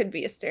 That could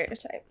be a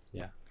stereotype.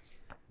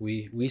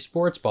 We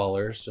sports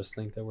ballers just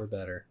think that we're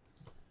better.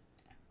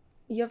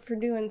 You up for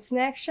doing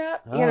snack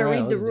shop? You All gotta right,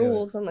 read the let's do it.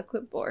 rules on the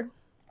clipboard.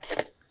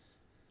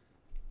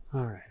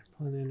 All right.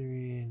 Upon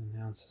entering,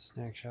 announce the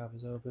snack shop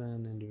is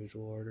open.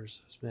 Individual orders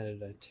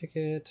submitted a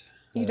ticket.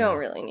 You don't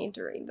really need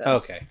to read this.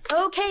 Okay.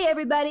 Okay,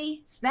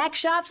 everybody. Snack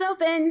shop's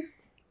open.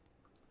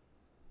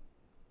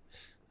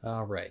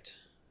 All right.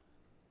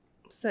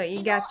 So you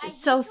know, got I your hate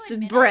to toasted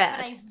admit it, bread.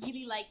 but I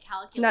really like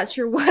calculus. Not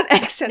sure what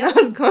accent No, I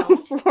was you going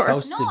don't. for.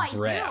 Toasted No, I do.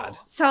 bread. I love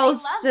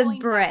Toasted going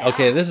bread. back.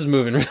 Okay, this is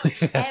moving really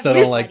fast. I don't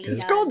Everybody like does.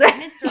 this. Scroll down.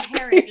 Mr.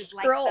 Harris is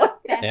like Scroll the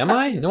up. best Am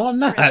I? No, I'm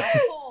teacher in not. the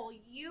whole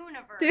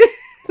universe.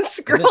 Dude,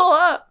 scroll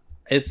up.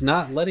 It's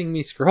not letting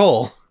me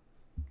scroll.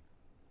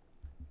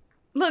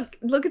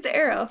 Look at the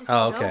arrow. Supposed to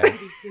Oh, snow okay.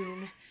 pretty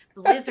soon.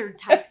 Blizzard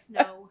type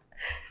snow.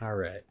 All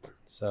right.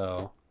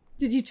 So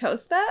Did you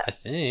toast that? I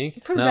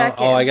think Put it no. back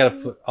Oh, I in. gotta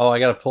put. Oh, I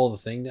gotta pull the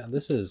thing down.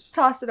 This is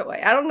Toss it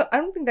away. I don't know. I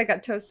don't think that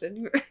got toasted.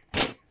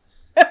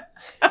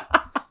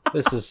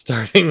 this is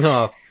starting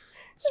off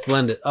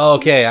splendid. Oh,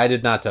 okay, I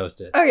did not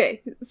toast it.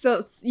 Okay,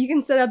 so you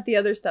can set up the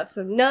other stuff.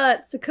 So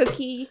nuts, a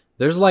cookie.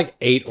 There's like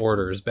 8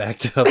 orders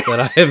backed up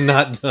that I have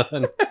not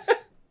done.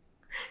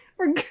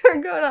 We're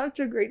going off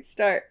to a great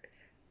start.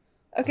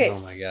 Okay, Oh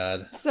my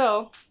god.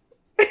 so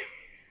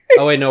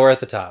Oh wait, no, we're at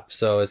the top.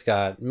 So it's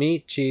got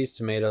meat, cheese,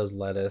 tomatoes,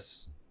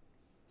 lettuce.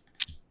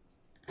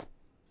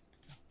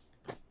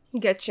 you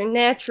got your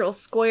natural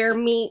square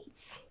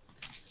meats.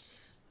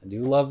 I do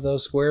love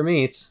those square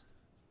meats.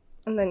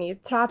 And then you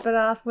top it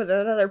off with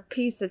another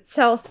piece of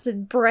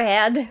toasted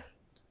bread.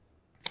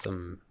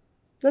 Some.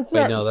 That's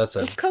Wait, not. no, that's a.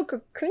 It's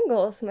Coca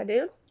Kringles, my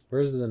dude.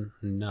 Where's the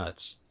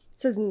nuts? It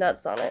says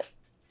nuts on it.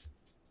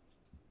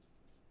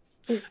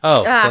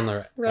 Oh, it's on the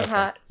right. Real okay.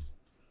 hot.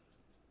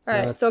 All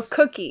right, so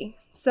cookie.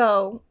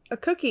 So a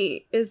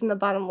cookie is in the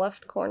bottom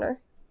left corner.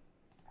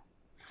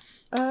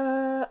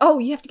 Oh,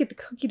 you have to get the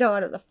cookie dough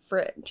out of the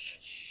fridge.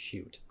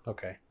 Shoot.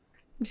 Okay.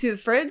 You see the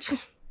fridge?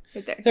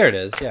 Right there. There it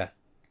is. Yeah.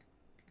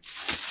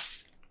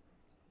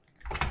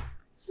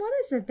 What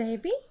is it,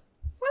 baby?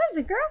 What is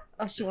it, girl?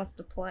 Oh, she wants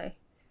to play.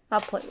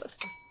 I'll play with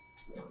her.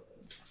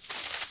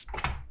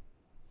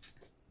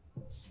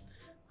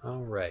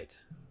 All right.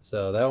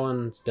 So that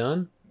one's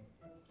done.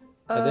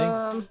 I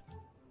think.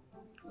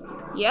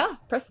 Yeah.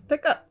 Press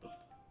pick up.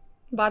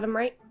 Bottom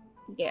right.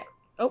 Yeah.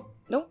 Oh,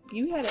 nope.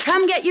 You had it.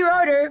 Come get your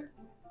order.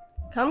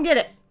 Come get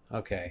it.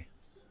 Okay.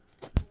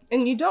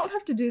 And you don't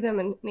have to do them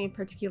in any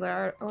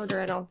particular order,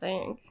 I don't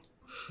think.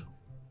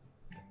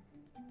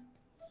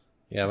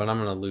 Yeah, but I'm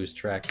gonna lose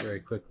track very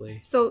quickly.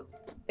 So,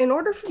 in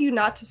order for you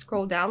not to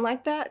scroll down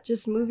like that,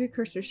 just move your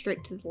cursor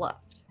straight to the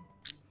left.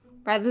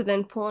 Rather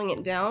than pulling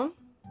it down.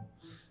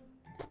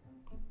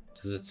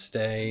 Does it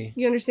stay?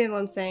 You understand what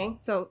I'm saying?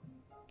 So,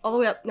 all the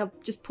way up. No,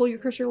 just pull your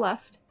cursor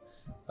left.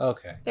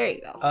 Okay. There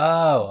you go.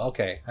 Oh,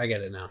 okay. I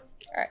get it now.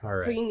 All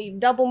right. So you need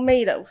double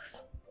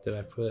tomatoes. Did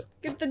I put?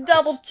 Get the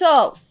double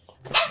toast.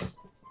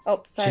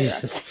 Oh, sorry.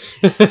 Jesus.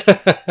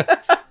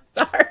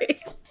 Sorry.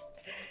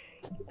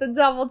 The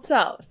double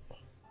toast.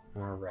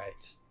 All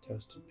right.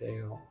 Toasted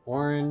bagel,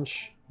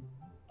 orange.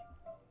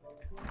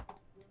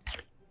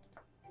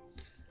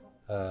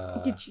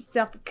 Get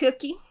yourself a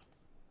cookie.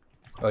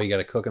 Oh, you got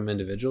to cook them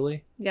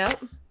individually?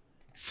 Yep.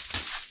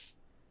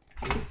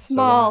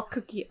 Small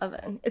cookie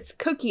oven. It's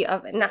cookie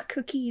oven, not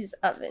cookies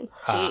oven.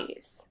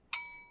 Jeez.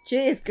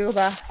 Jeez,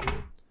 Gooba.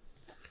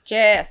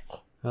 Jeez.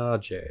 Oh,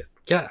 jeez.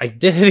 God, I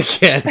did it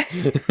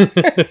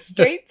again.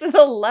 Straight to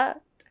the left.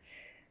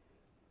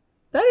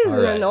 That is All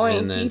an right, annoying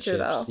and then feature,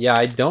 chips. though. Yeah,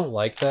 I don't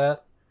like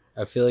that.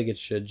 I feel like it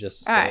should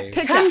just stay. All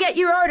right, Come get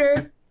your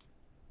order.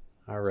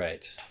 All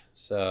right.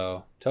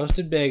 So,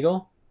 toasted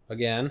bagel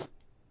again.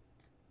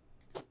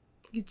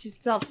 Get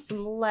yourself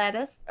some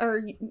lettuce,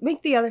 or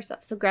make the other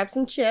stuff. So grab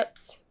some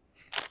chips,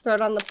 throw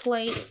it on the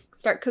plate,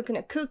 start cooking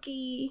a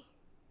cookie.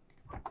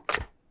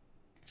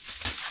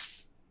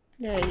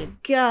 There you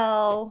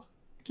go.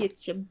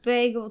 Get your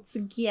bagel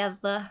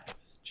together.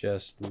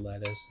 Just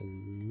lettuce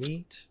and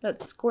meat.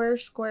 That's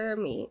square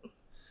meat.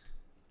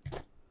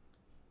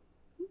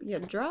 You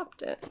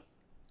dropped it.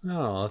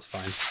 Oh, that's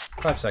fine.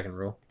 5-second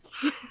rule.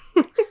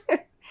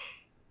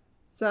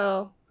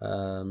 So.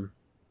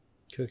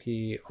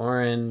 Cookie,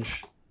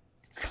 orange,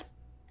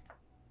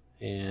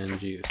 and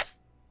juice.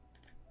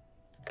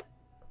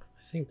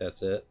 I think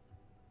that's it.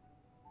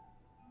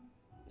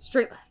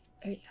 Straight left.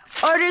 There you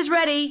go. Order's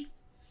ready.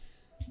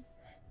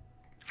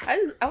 I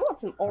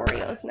want some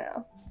Oreos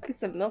now. Get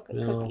some milk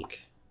and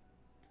cookies.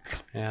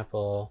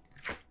 Apple,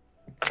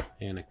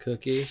 and a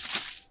cookie.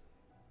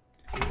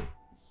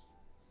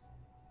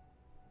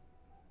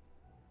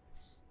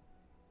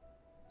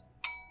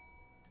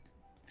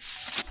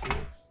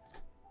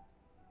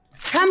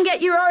 Come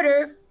get your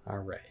order. All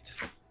right.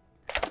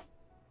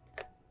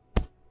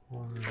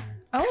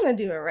 I want to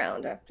do a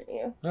round after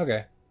you.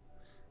 Okay.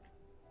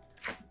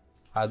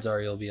 Odds are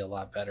you'll be a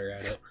lot better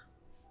at it.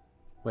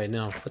 Wait,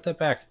 no. Put that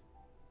back.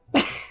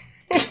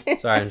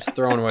 Sorry, I'm just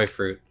throwing away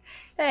fruit.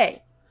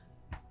 Hey.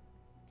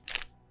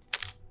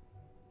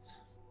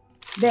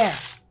 There.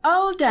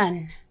 All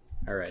done.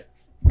 All right.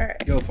 All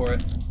right. Go for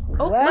it.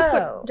 Oh, look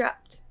what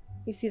dropped.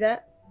 You see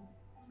that?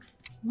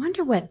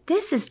 Wonder what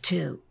this is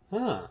to.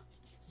 Huh.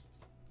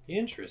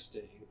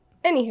 Interesting.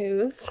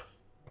 Anywho's.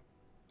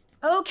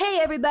 Okay,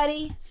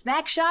 everybody.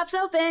 Snack shop's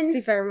open. See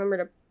if I remember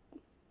to.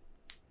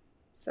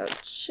 So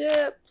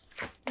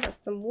chips, got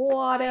some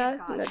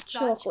water, and a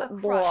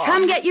chocolate bar.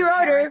 Come get your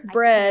order.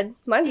 Bread.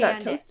 Mine's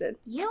not stand it. toasted.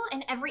 You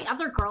and every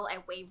other girl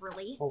at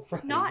Waverly. Oh,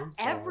 right. Not I'm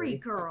sorry. every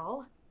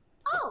girl.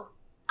 Oh,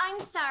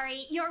 I'm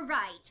sorry. You're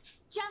right.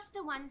 Just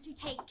the ones who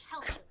take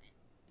calculus.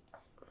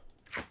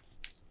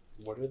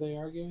 What are they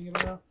arguing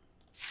about?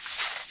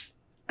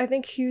 I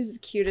think Hugh's the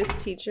cutest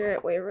teacher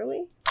at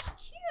Waverly.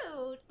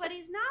 Cute, but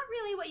he's not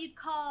really what you'd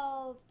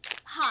call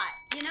hot,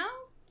 you know?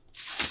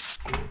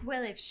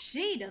 Well, if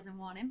she doesn't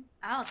want him,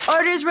 I'll take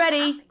Order's him.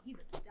 ready. I think he's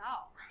a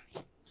doll.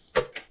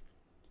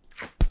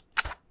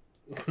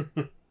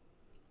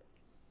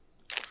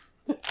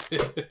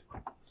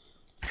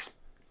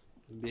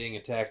 I'm being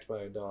attacked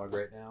by a dog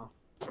right now.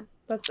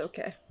 That's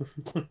okay.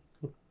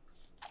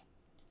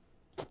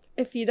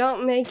 If you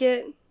don't make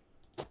it,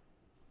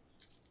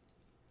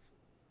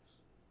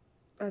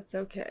 that's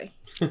okay.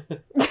 There's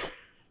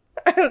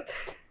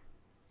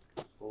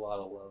a lot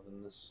of love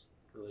in this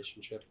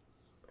relationship.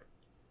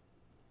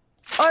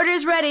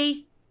 Order's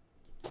ready.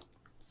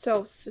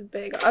 So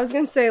big. I was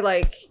gonna say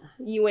like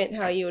you went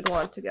how you would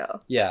want to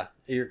go. Yeah,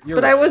 you're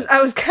but right. I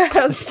was kind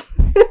of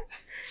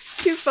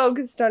too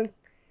focused on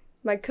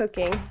my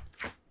cooking.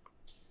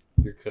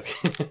 You're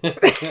cooking.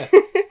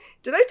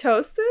 Did I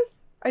toast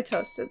this? I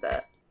toasted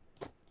that.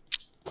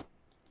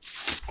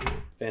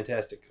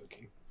 fantastic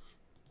cooking.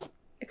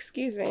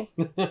 Excuse me.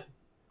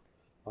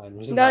 Mine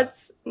was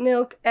Nuts,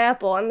 milk,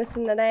 apple. I'm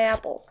missing that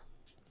apple.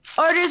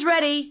 Order's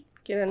ready.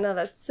 Get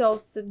another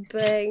toasted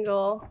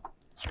bagel,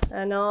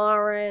 an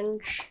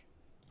orange,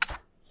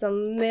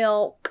 some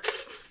milk,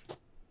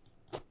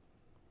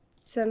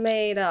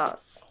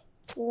 tomatoes,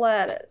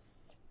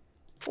 lettuce,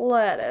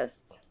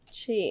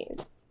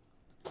 cheese.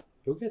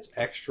 Who gets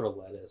extra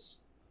lettuce?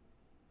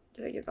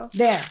 There you go.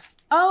 There.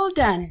 All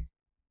done.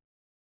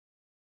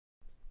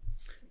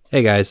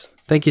 Hey guys,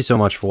 thank you so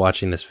much for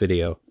watching this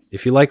video.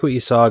 If you like what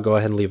you saw, go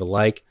ahead and leave a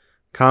like,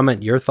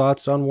 comment your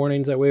thoughts on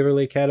Warnings at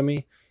Waverly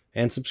Academy,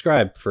 and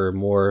subscribe for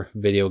more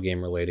video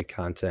game related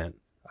content.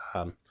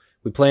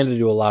 We plan to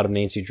do a lot of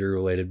Nancy Drew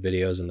related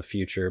videos in the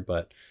future,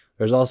 but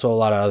there's also a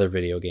lot of other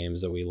video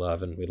games that we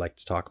love and we'd like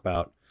to talk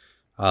about.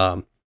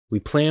 We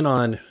plan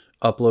on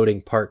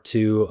uploading part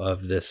 2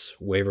 of this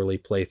Waverly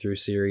playthrough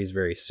series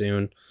very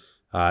soon.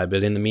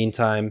 But in the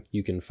meantime,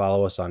 you can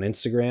follow us on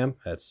Instagram.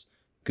 That's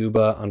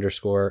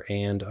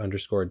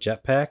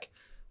Gooba_and_Jetpack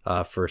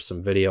for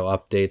some video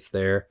updates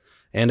there.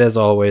 And as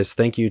always,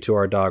 thank you to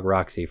our dog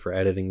Roxy for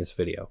editing this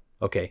video.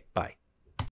 Okay, bye.